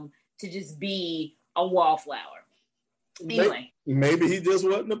him to just be a wallflower. Anyway. Maybe he just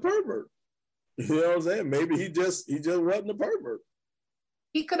wasn't a pervert. You know what I'm saying? Maybe he just wasn't a pervert.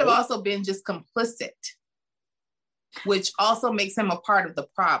 He could have also been just complicit, which also makes him a part of the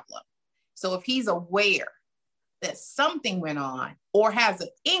problem. So if he's aware that something went on or has an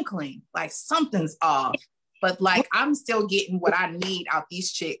inkling, something's off, but I'm still getting what I need out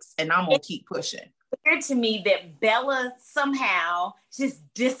these chicks and I'm gonna keep pushing. It's weird to me that Bela somehow just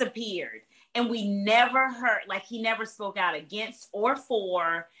disappeared and we never heard, he never spoke out against or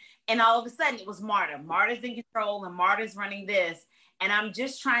for, and all of a sudden it was Marta. Marta's in control and Marta's running this. And I'm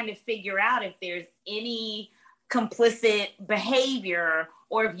just trying to figure out if there's any complicit behavior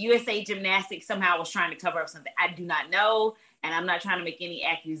or if USA Gymnastics somehow was trying to cover up something. I do not know, and I'm not trying to make any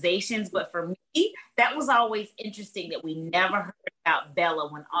accusations, but for me, that was always interesting that we never heard about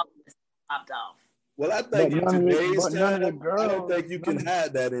Bela when all of this popped off. Well, I think in today's time, I don't think you can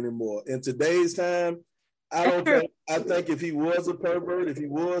hide that anymore. In today's time, I think if he was a pervert, if he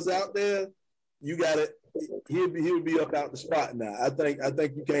was out there, you got to he'll be up out the spot now. I think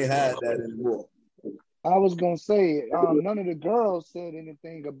you can't hide that anymore. I was gonna say, none of the girls said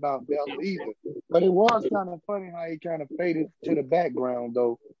anything about Bella either, but it was kind of funny how he kind of faded to the background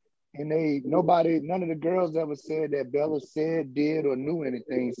though, and none of the girls ever said that Bella said, did, or knew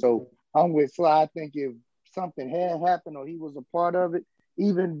anything. So I'm with Sly. I think if something had happened or he was a part of it,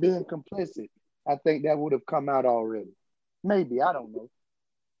 even being complicit, I think that would have come out already. Maybe, I don't know.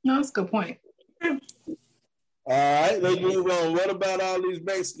 No, that's a good point. All right, let's move on. What about all these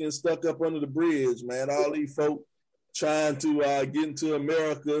Mexicans stuck up under the bridge, man? All these folk trying to get into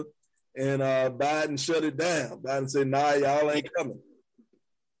America, and Biden shut it down. Biden said, nah, y'all ain't coming.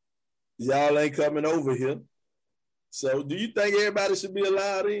 Y'all ain't coming over here. So do you think everybody should be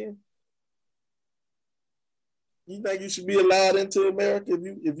allowed in? You think you should be allowed into America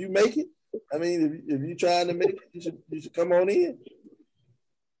if you make it? I mean, if you're trying to make it, you should come on in.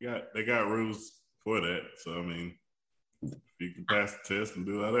 Yeah, they got rules for that. So, I mean, if you can pass the test and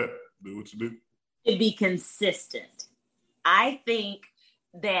do all that, do what you do. To be consistent. I think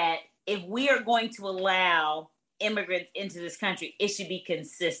that if we are going to allow immigrants into this country, it should be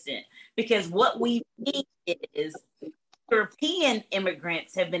consistent. Because what we see is European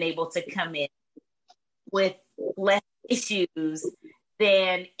immigrants have been able to come in with less issues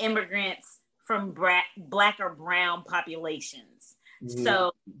than immigrants from Black or brown populations. Mm-hmm.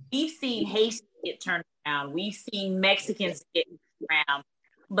 So we've seen Haitians get turned around. We've seen Mexicans get turned around,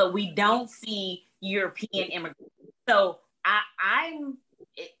 but we don't see European immigrants. So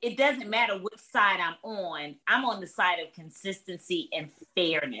it doesn't matter which side I'm on the side of consistency and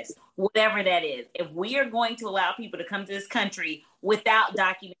fairness, whatever that is. If we are going to allow people to come to this country without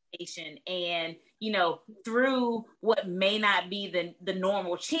documentation and, through what may not be the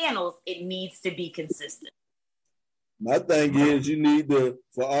normal channels, it needs to be consistent. My thing is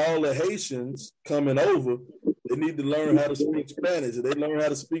for all the Haitians coming over, they need to learn how to speak Spanish. If they learn how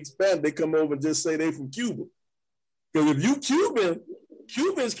to speak Spanish, they come over and just say they from Cuba. Because if you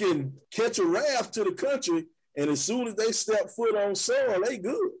Cubans can catch a raft to the country, and as soon as they step foot on soil, they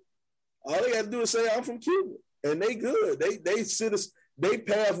good. All they got to do is say, I'm from Cuba, and they good. They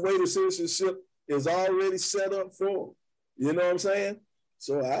pathway to citizenship is already set up for them. You know what I'm saying?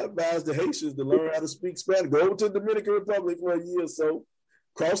 So I advise the Haitians to learn how to speak Spanish. Go over to the Dominican Republic for a year or so,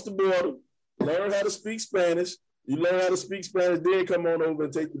 cross the border, learn how to speak Spanish. You learn how to speak Spanish, then come on over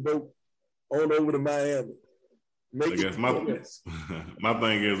and take the boat on over to Miami. I guess my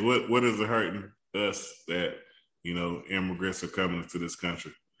thing is, what is it hurting us that, immigrants are coming to this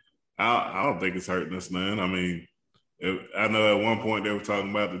country? I don't think it's hurting us, man. I mean, I know at one point they were talking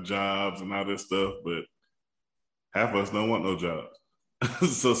about the jobs and all this stuff, but half of us don't want no jobs.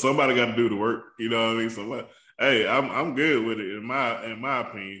 So somebody got to do the work, you know what I mean? So, hey, I'm good with it in my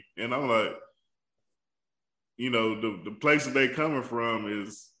opinion, and I'm like, the places they coming from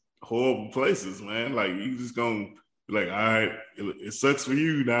is horrible places, man. Like, you just gonna be like, all right, it sucks for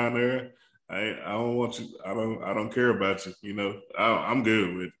you down there. I don't want you. I don't care about you. I'm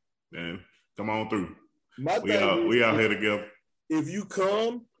good with it, man. Come on through. We out here together. If you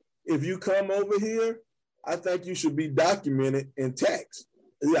come over here, I think you should be documented and taxed.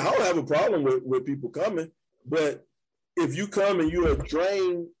 I don't have a problem with people coming, but if you come and you're a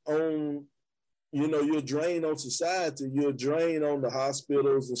drain on, you're a drain on society, you're a drain on the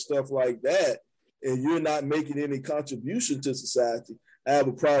hospitals and stuff like that, and you're not making any contribution to society, I have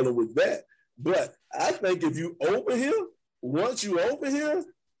a problem with that. But I think if you over here, once you over here,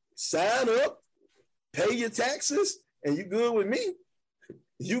 sign up, pay your taxes, and you good with me.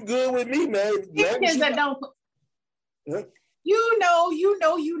 You good with me, man. You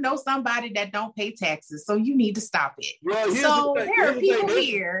know somebody that don't pay taxes, so you need to stop it. Well, there are people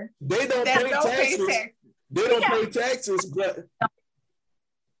here they don't pay taxes. They don't pay taxes, but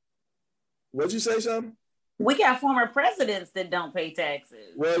what'd you say, Sean? We got former presidents that don't pay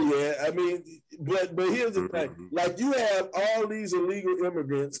taxes. Well, yeah, I mean, but here's the thing. Like, you have all these illegal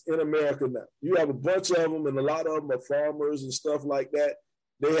immigrants in America now. You have a bunch of them, and a lot of them are farmers and stuff like that.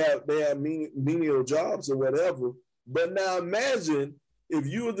 They have menial jobs or whatever. But now imagine if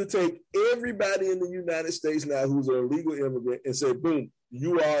you were to take everybody in the United States now who's an illegal immigrant and say, boom,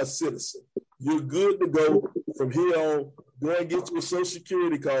 you are a citizen. You're good to go from here on. Go and get your Social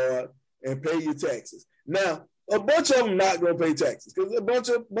Security card and pay your taxes. Now, a bunch of them not going to pay taxes because a bunch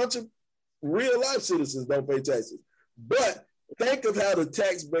of real life citizens don't pay taxes. But think of how the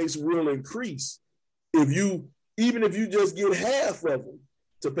tax base will increase even if you just get half of them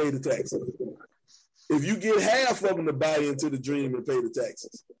to pay the taxes. If you get half of them to buy into the dream and pay the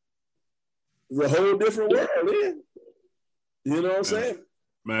taxes, it's a whole different world, man. You know what I'm saying?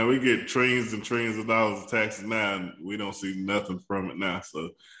 Man, we get trillions and trillions of dollars of taxes now, and we don't see nothing from it now. So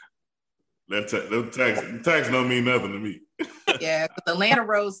that tax don't mean nothing to me. Yeah, but the Atlanta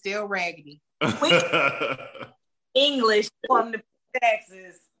road's still raggedy. English on the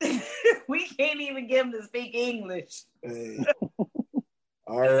taxes. We can't even get them to speak English. Hey.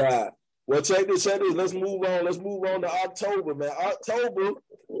 All right. Well, check this. Let's move on. Let's move on to October, man. October,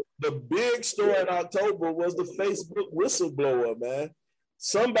 the big story in October was the Facebook whistleblower, man.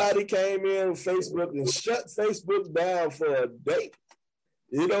 Somebody came in on Facebook and shut Facebook down for a day.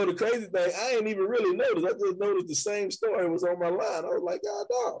 You know, the crazy thing, I ain't even really noticed. I just noticed the same story was on my line. I was like, God,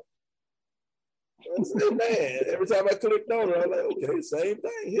 dog. I said, man, every time I clicked on it, I was like, okay, same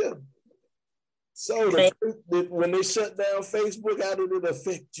thing here. So when they shut down Facebook, how did it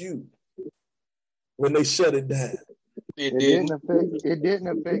affect you when they shut it down? It didn't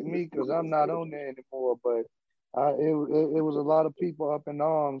affect me because I'm not on there anymore, but it was a lot of people up in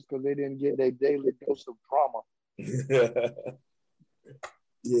arms because they didn't get their daily dose of drama.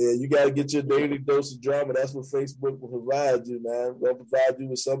 Yeah, you got to get your daily dose of drama. That's what Facebook will provide you, man. They'll provide you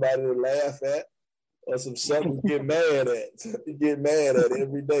with somebody to laugh at or something to get mad at. You get mad at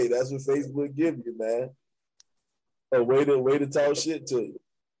every day. That's what Facebook give you, man. A way to talk shit to you.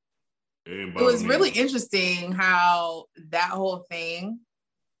 It was really interesting how that whole thing,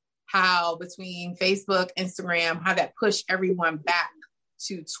 how between Facebook, Instagram, how that pushed everyone back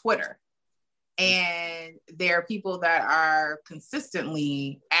to Twitter. And there are people that are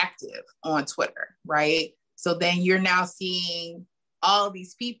consistently active on Twitter, right? So then you're now seeing all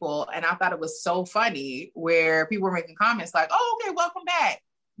these people, and I thought it was so funny where people were making comments like, oh, okay, welcome back.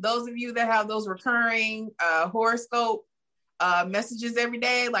 Those of you that have those recurring horoscope messages every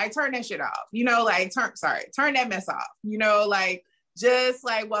day, like turn that shit off, you know, like turn that mess off, you know, like just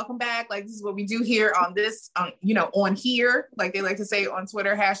like welcome back. Like this is what we do here on this, you know, on here, like they like to say on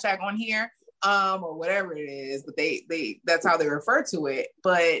Twitter, hashtag on here, or whatever it is, but they that's how they refer to it.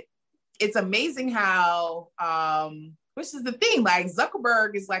 But it's amazing how, which is the thing, like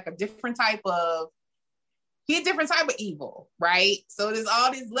Zuckerberg is like a different type of evil, right? So there's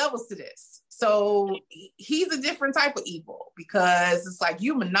all these levels to this. So he's a different type of evil because it's like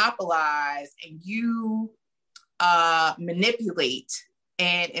you monopolize and you manipulate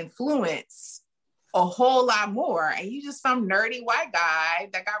and influence a whole lot more. And you just some nerdy white guy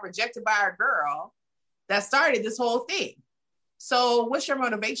that got rejected by a girl that started this whole thing. So what's your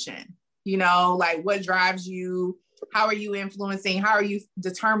motivation? You know, like what drives you? How are you influencing? How are you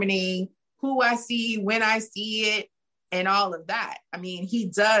determining who I see, when I see it, and all of that? I mean, he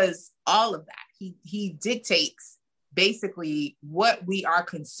does all of that. He dictates basically what we are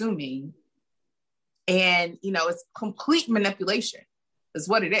consuming. And, you know, it's complete manipulation is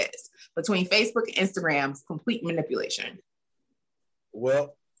what it is. Between Facebook and Instagram, it's complete manipulation.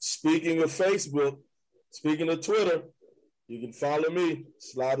 Well, speaking of Facebook, speaking of Twitter, you can follow me,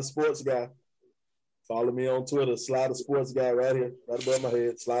 Slider Sports Guy. Follow me on Twitter, Slider Sports Guy, right here, right above my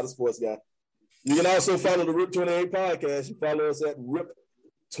head, Slider Sports Guy. You can also follow the RIP 28 podcast. You follow us at RIP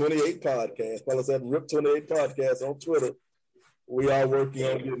 28 podcast. Follow us at RIP 28 podcast on Twitter. We are working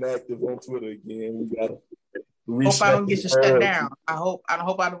on getting active on Twitter again. We gotta hope I don't get you shut down. I hope I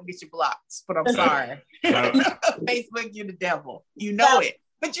don't get you blocked, but I'm sorry. Facebook, you're the devil. You know it,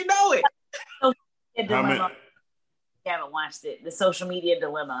 but you know it. Dilemma. You haven't watched it, the social media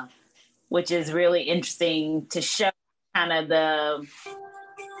dilemma, which is really interesting to show kind of the.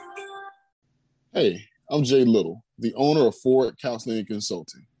 Hey, I'm Jay Little, the owner of Forward Counseling and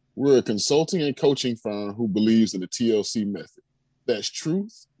Consulting. We're a consulting and coaching firm who believes in the TLC method. That's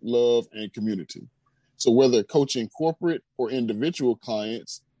truth, love, and community. So whether coaching corporate or individual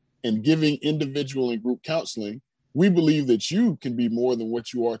clients and giving individual and group counseling, we believe that you can be more than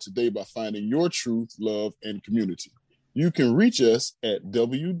what you are today by finding your truth, love, and community. You can reach us at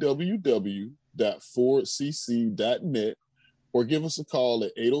www.forwardcc.net or give us a call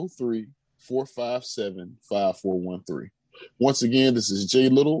at 803-457-5413. Once again, this is Jay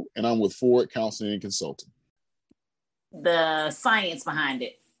Little, and I'm with Forward Counseling and Consulting. The science behind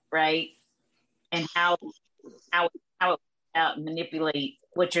it, right? And how it manipulate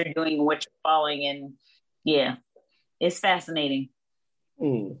what you're doing and what you're following. And yeah, it's fascinating.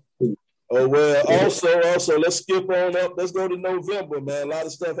 Oh, well, also, let's skip on up. Let's go to November, man. A lot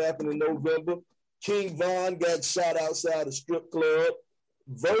of stuff happened in November. King Von got shot outside a strip club.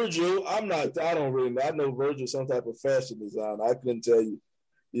 Virgil, I don't really know. I know Virgil some type of fashion designer. I couldn't tell you.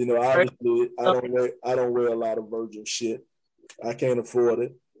 You know, obviously, I don't wear a lot of Virgil shit. I can't afford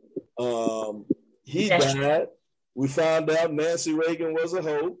it. He died. We found out Nancy Reagan was a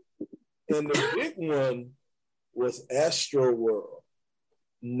hoe. And the big one was Astro World.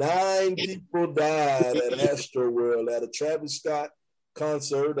 9 people died at Astroworld at a Travis Scott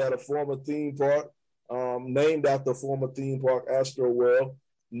concert at a former theme park, named after a former theme park, Astroworld.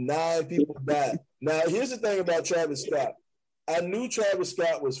 9 people died. Now, here's the thing about Travis Scott. I knew Travis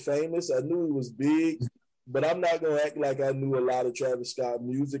Scott was famous. I knew he was big, but I'm not going to act like I knew a lot of Travis Scott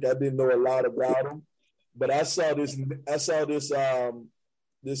music. I didn't know a lot about him. But I saw this movie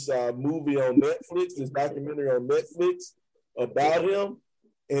on Netflix, this documentary on Netflix about him,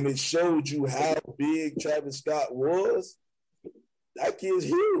 and it showed you how big Travis Scott was. That kid's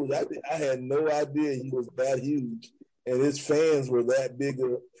huge. I had no idea he was that huge, and his fans were that big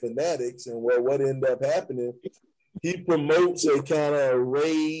of fanatics. And what ended up happening, he promotes a kind of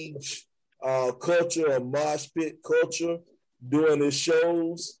rage culture, a mosh pit culture during his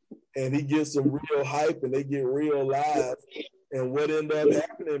shows, and he gets some real hype, and they get real live. And what ended up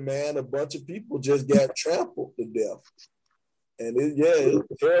happening, man, a bunch of people just got trampled to death. And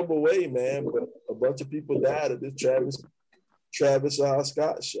it's a terrible way, man. But a bunch of people died at this Travis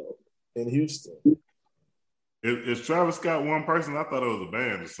Scott show in Houston. Is Travis Scott one person? I thought it was a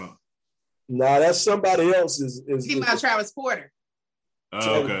band or something. Nah, that's somebody else. Is about Travis Porter.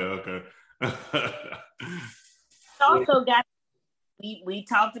 Oh, okay. Also got we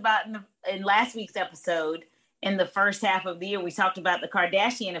talked about in last week's episode, in the first half of the year, we talked about the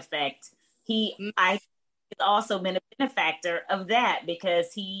Kardashian effect. I has also been a benefactor of that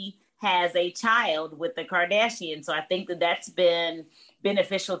because he has a child with the Kardashian. So I think that's been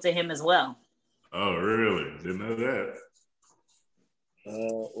beneficial to him as well. Oh, really? Didn't know that.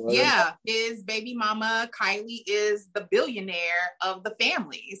 His baby mama, Kylie, is the billionaire of the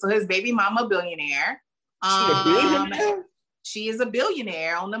family. So his baby mama, billionaire. She is a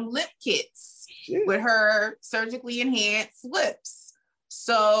billionaire on them lip kits with her surgically enhanced lips.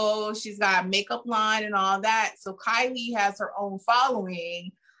 So she's got a makeup line and all that. So Kylie has her own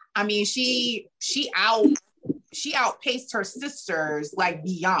following. I mean, she outpaced her sisters like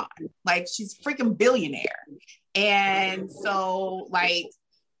beyond. Like, she's a freaking billionaire. And so, like,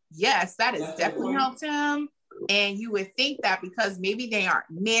 yes, that has definitely helped him. And you would think that because maybe they aren't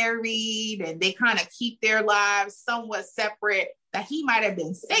married and they kind of keep their lives somewhat separate, that he might have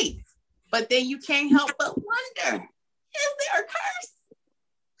been safe. But then you can't help but wonder, is there a curse?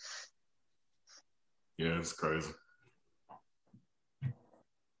 Yeah, it's crazy.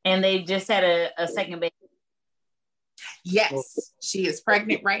 And they just had a second baby. Yes, she is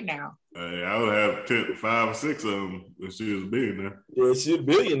pregnant right now. Hey, I would have 5 or 6 of them if she was a billionaire. Yeah, she's a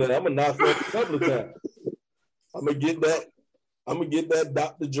billionaire. I'm gonna knock her up a couple of times. I'm gonna get that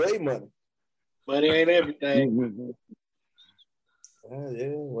Dr. Dre money. Money ain't everything.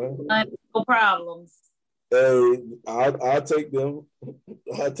 No problems. Hey, I'll take them.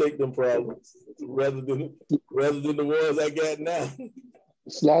 I'll take them problems rather than the ones I got now.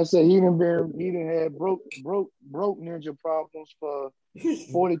 Sly said he done had broke ninja problems for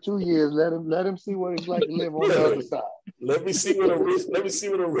 42 years. Let him see what it's like to live on the other side. Let me see what a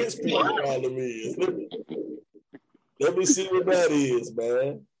rich people problem is. Let me see what that is,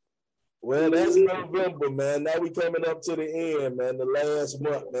 man. Well, that's November, man. Now we coming up to the end, man. The last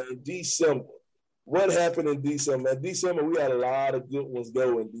month, man. December. What happened in December, man? December, we had a lot of good ones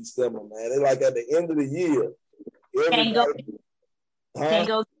go in December, man. They like at the end of the year.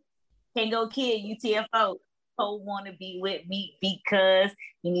 Kango Kid, UTFO. Want to be with me because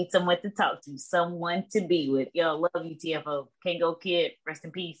you need someone to talk to, someone to be with. Yo, love UTFO. Kango Kid, rest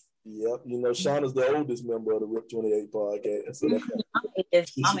in peace. Yep, Shauna's the oldest member of the Rip 28 podcast. So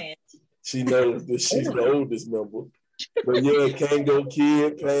she knows that she's the oldest member. But yeah, Kango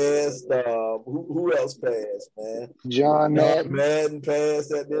Kid passed. Who else passed, man? John Madden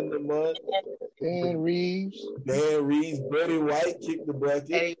passed at the end of the month. Dan Reeves. Betty White kicked the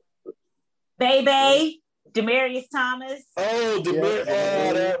bucket. Baby. Demarius Thomas. Oh,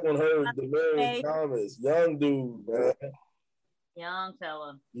 that one hurt. Demarius Thomas. Young dude, man.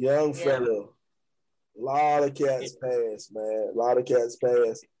 Young fella. A lot of cats passed, man.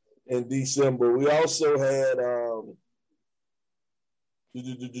 In December. We also had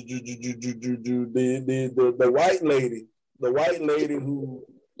the white lady. The white lady who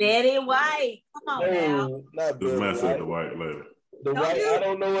Betty White. Come on now. Not Betty White. The white lady. I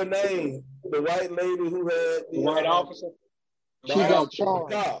don't know her name. The white lady who had the white officer. She got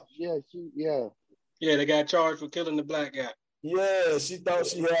charged. Yeah, they got charged with killing the black guy. Yeah, she thought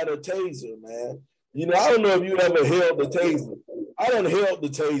she had a taser, man. I don't know if you ever held the taser. I done held the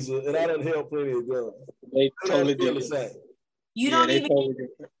taser, and I done held plenty of guns. They totally do the same. You don't even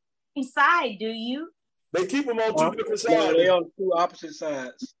inside, do you? They keep them on two different sides. They're on two opposite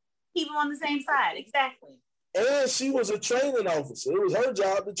sides. Keep them on the same side, exactly. And she was a training officer. It was her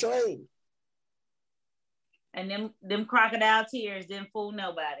job to train. And them crocodile tears didn't fool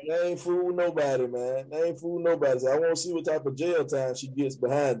nobody. They ain't fool nobody, man. They ain't fool nobody. So I want to see what type of jail time she gets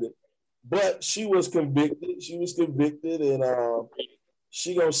behind it. But she was convicted. She was convicted, and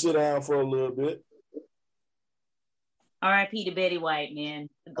she gonna sit down for a little bit. R.I.P. to Betty White, man.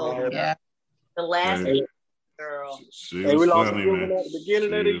 The golden Yeah. the last Hey. girl. She Hey, was we lost funny, a good man. one at the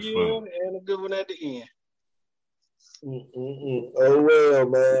beginning of She the was year funny. and a good one at the end. Oh well,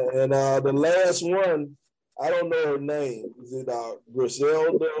 man. And the last one, I don't know her name. Is it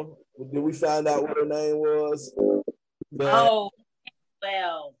Griselda? Did we find out what her name was? Oh,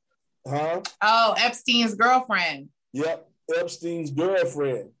 well. Huh? Oh, Epstein's girlfriend. Yep, Epstein's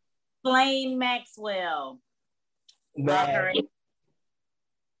girlfriend. Ghislaine Maxwell. Love her.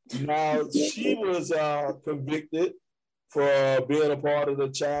 Now she was convicted for being a part of the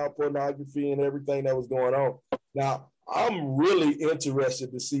child pornography and everything that was going on. Now I'm really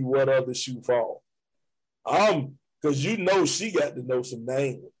interested to see what other shoe fall. Because she got to know some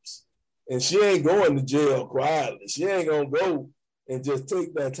names, and she ain't going to jail quietly. She ain't gonna go and just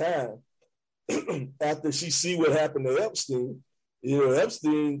take that time after she see what happened to Epstein.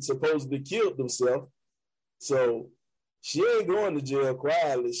 Epstein supposedly killed himself, so she ain't going to jail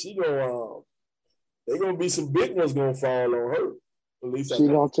quietly. She gonna they gonna be some big ones gonna fall on her. At least She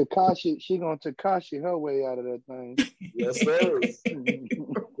gonna Tekashi her way out of that thing. Yes, sir.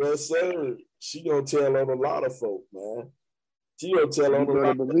 Yes, sir. She gonna tell on a lot of folk, man. She gonna tell on You a better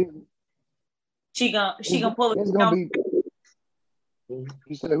lot. believe it. She gonna pull It's gonna be.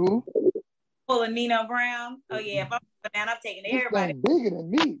 You said who? pull a Nino Brown. Oh yeah, if I'm down, I'm taking This everybody. thing bigger than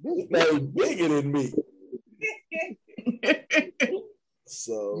me. This thing bigger than me.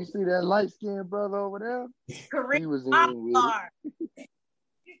 So You see that light skinned brother over there? He was in with it. Poplar.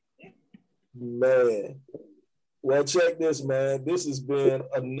 man. Well, check this, man. This has been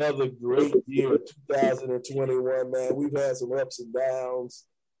another great year, 2021, man. We've had some ups and downs,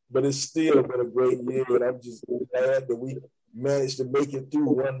 but it's still been a great year, and I'm just glad that we managed to make it through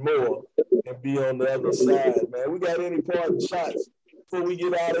one more and be on the other side, man. We got any parting shots before we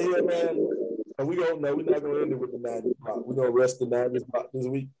get out of here, man? We're not gonna end it with the 90s block. We're gonna rest the 90s block this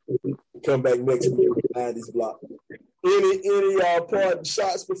week. Come back next week with the 90s block. Any parting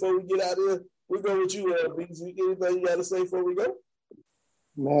shots before we get out of here? We go with you, LBs. Anything you got to say before we go?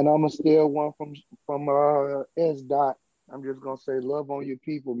 Man, I'm gonna steal one from S. Dot. I'm just gonna say, love on your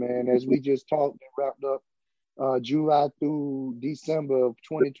people, man. As we just talked and wrapped up July through December of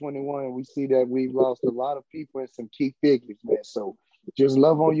 2021, we see that we've lost a lot of people and some key figures, man. So just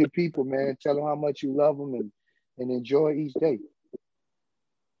love on your people, man. Tell them how much you love them and enjoy each day.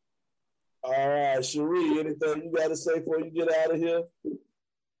 All right, Cherie, anything you got to say before you get out of here?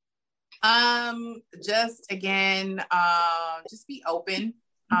 Just again, just be open.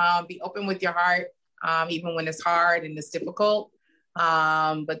 Be open with your heart, even when it's hard and it's difficult.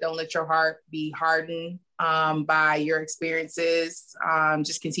 But don't let your heart be hardened by your experiences.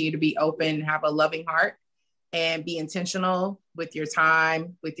 Just continue to be open, have a loving heart, and be intentional with your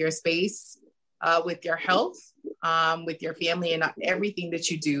time, with your space, with your health, with your family, and everything that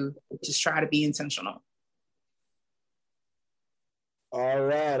you do. Just try to be intentional. All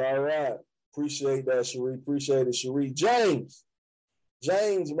right. Appreciate that, Cherie. Appreciate it, Cherie. James,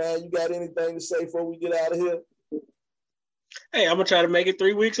 man, you got anything to say before we get out of here? Hey, I'm gonna try to make it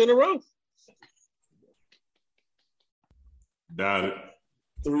 3 weeks in a row. Doubt it.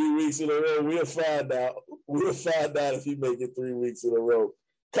 3 weeks in a row. We'll find out. If you make it 3 weeks in a row.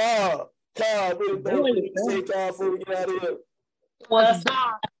 Carl, anything you can say, Carl, before we get out of here? Well,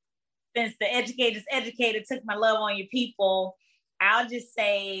 since the educator's educator took my love on your people, I'll just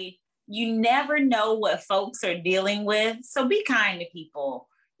say you never know what folks are dealing with. So be kind to people.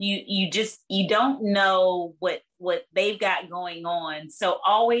 You don't know what they've got going on. So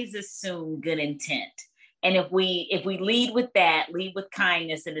always assume good intent. And if we lead with that, lead with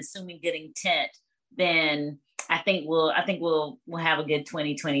kindness and assuming good intent, then I think we'll have a good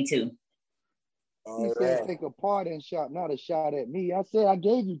 2022. He said take a parting shot, not a shot at me. I said I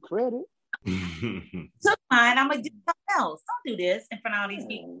gave you credit. Took mine. I'm gonna do something else. Don't do this in front of all these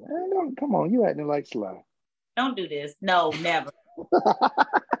people. Man, come on, you acting like Sly. Don't do this. No, never.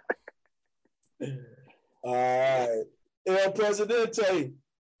 All right. El Presidente,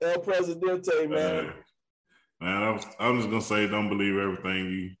 man. Man, I'm just gonna say, don't believe everything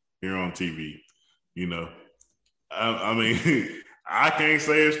you hear on TV. You know, I mean, I can't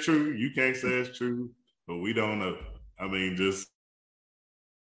say it's true. You can't say it's true, but we don't know. I mean, just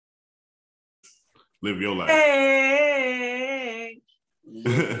live your life. Hey.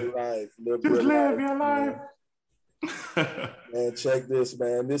 Live your life. Just live your life. Man, check this,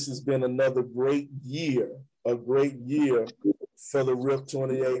 man. This has been another great year, a great year for the RIP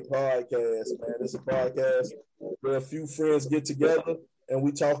 28 podcast, man. It's a podcast where a few friends get together and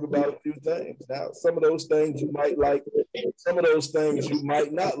we talk about a few things. Now, some of those things you might like, some of those things you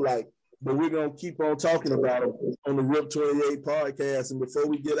might not like, but we're going to keep on talking about them on the RIP 28 podcast. And before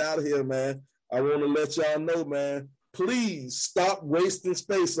we get out of here, man, I want to let y'all know, man, please stop wasting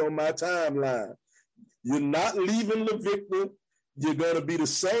space on my timeline. You're not leaving LaVictor. You're going to be the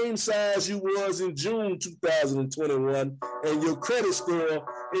same size you was in June 2021, and your credit score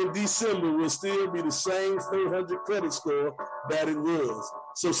in December will still be the same 400 credit score that it was.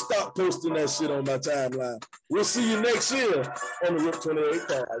 So stop posting that shit on my timeline. We'll see you next year on the RIP 28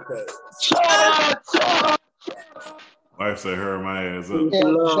 podcast. Wife said her my ass up.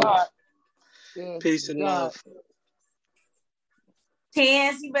 Peace and love.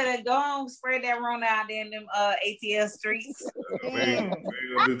 Chance, you better go on spread that Rona out there in them ATL streets. We ain't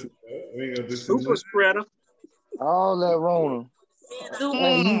gonna do Super spreader. All that Rona.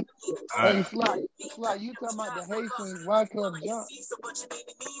 Hey, right. Sly, you talking about the Haitians, Wyclef Jean?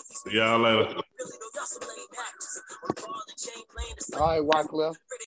 See y'all later. All right, Wyclef.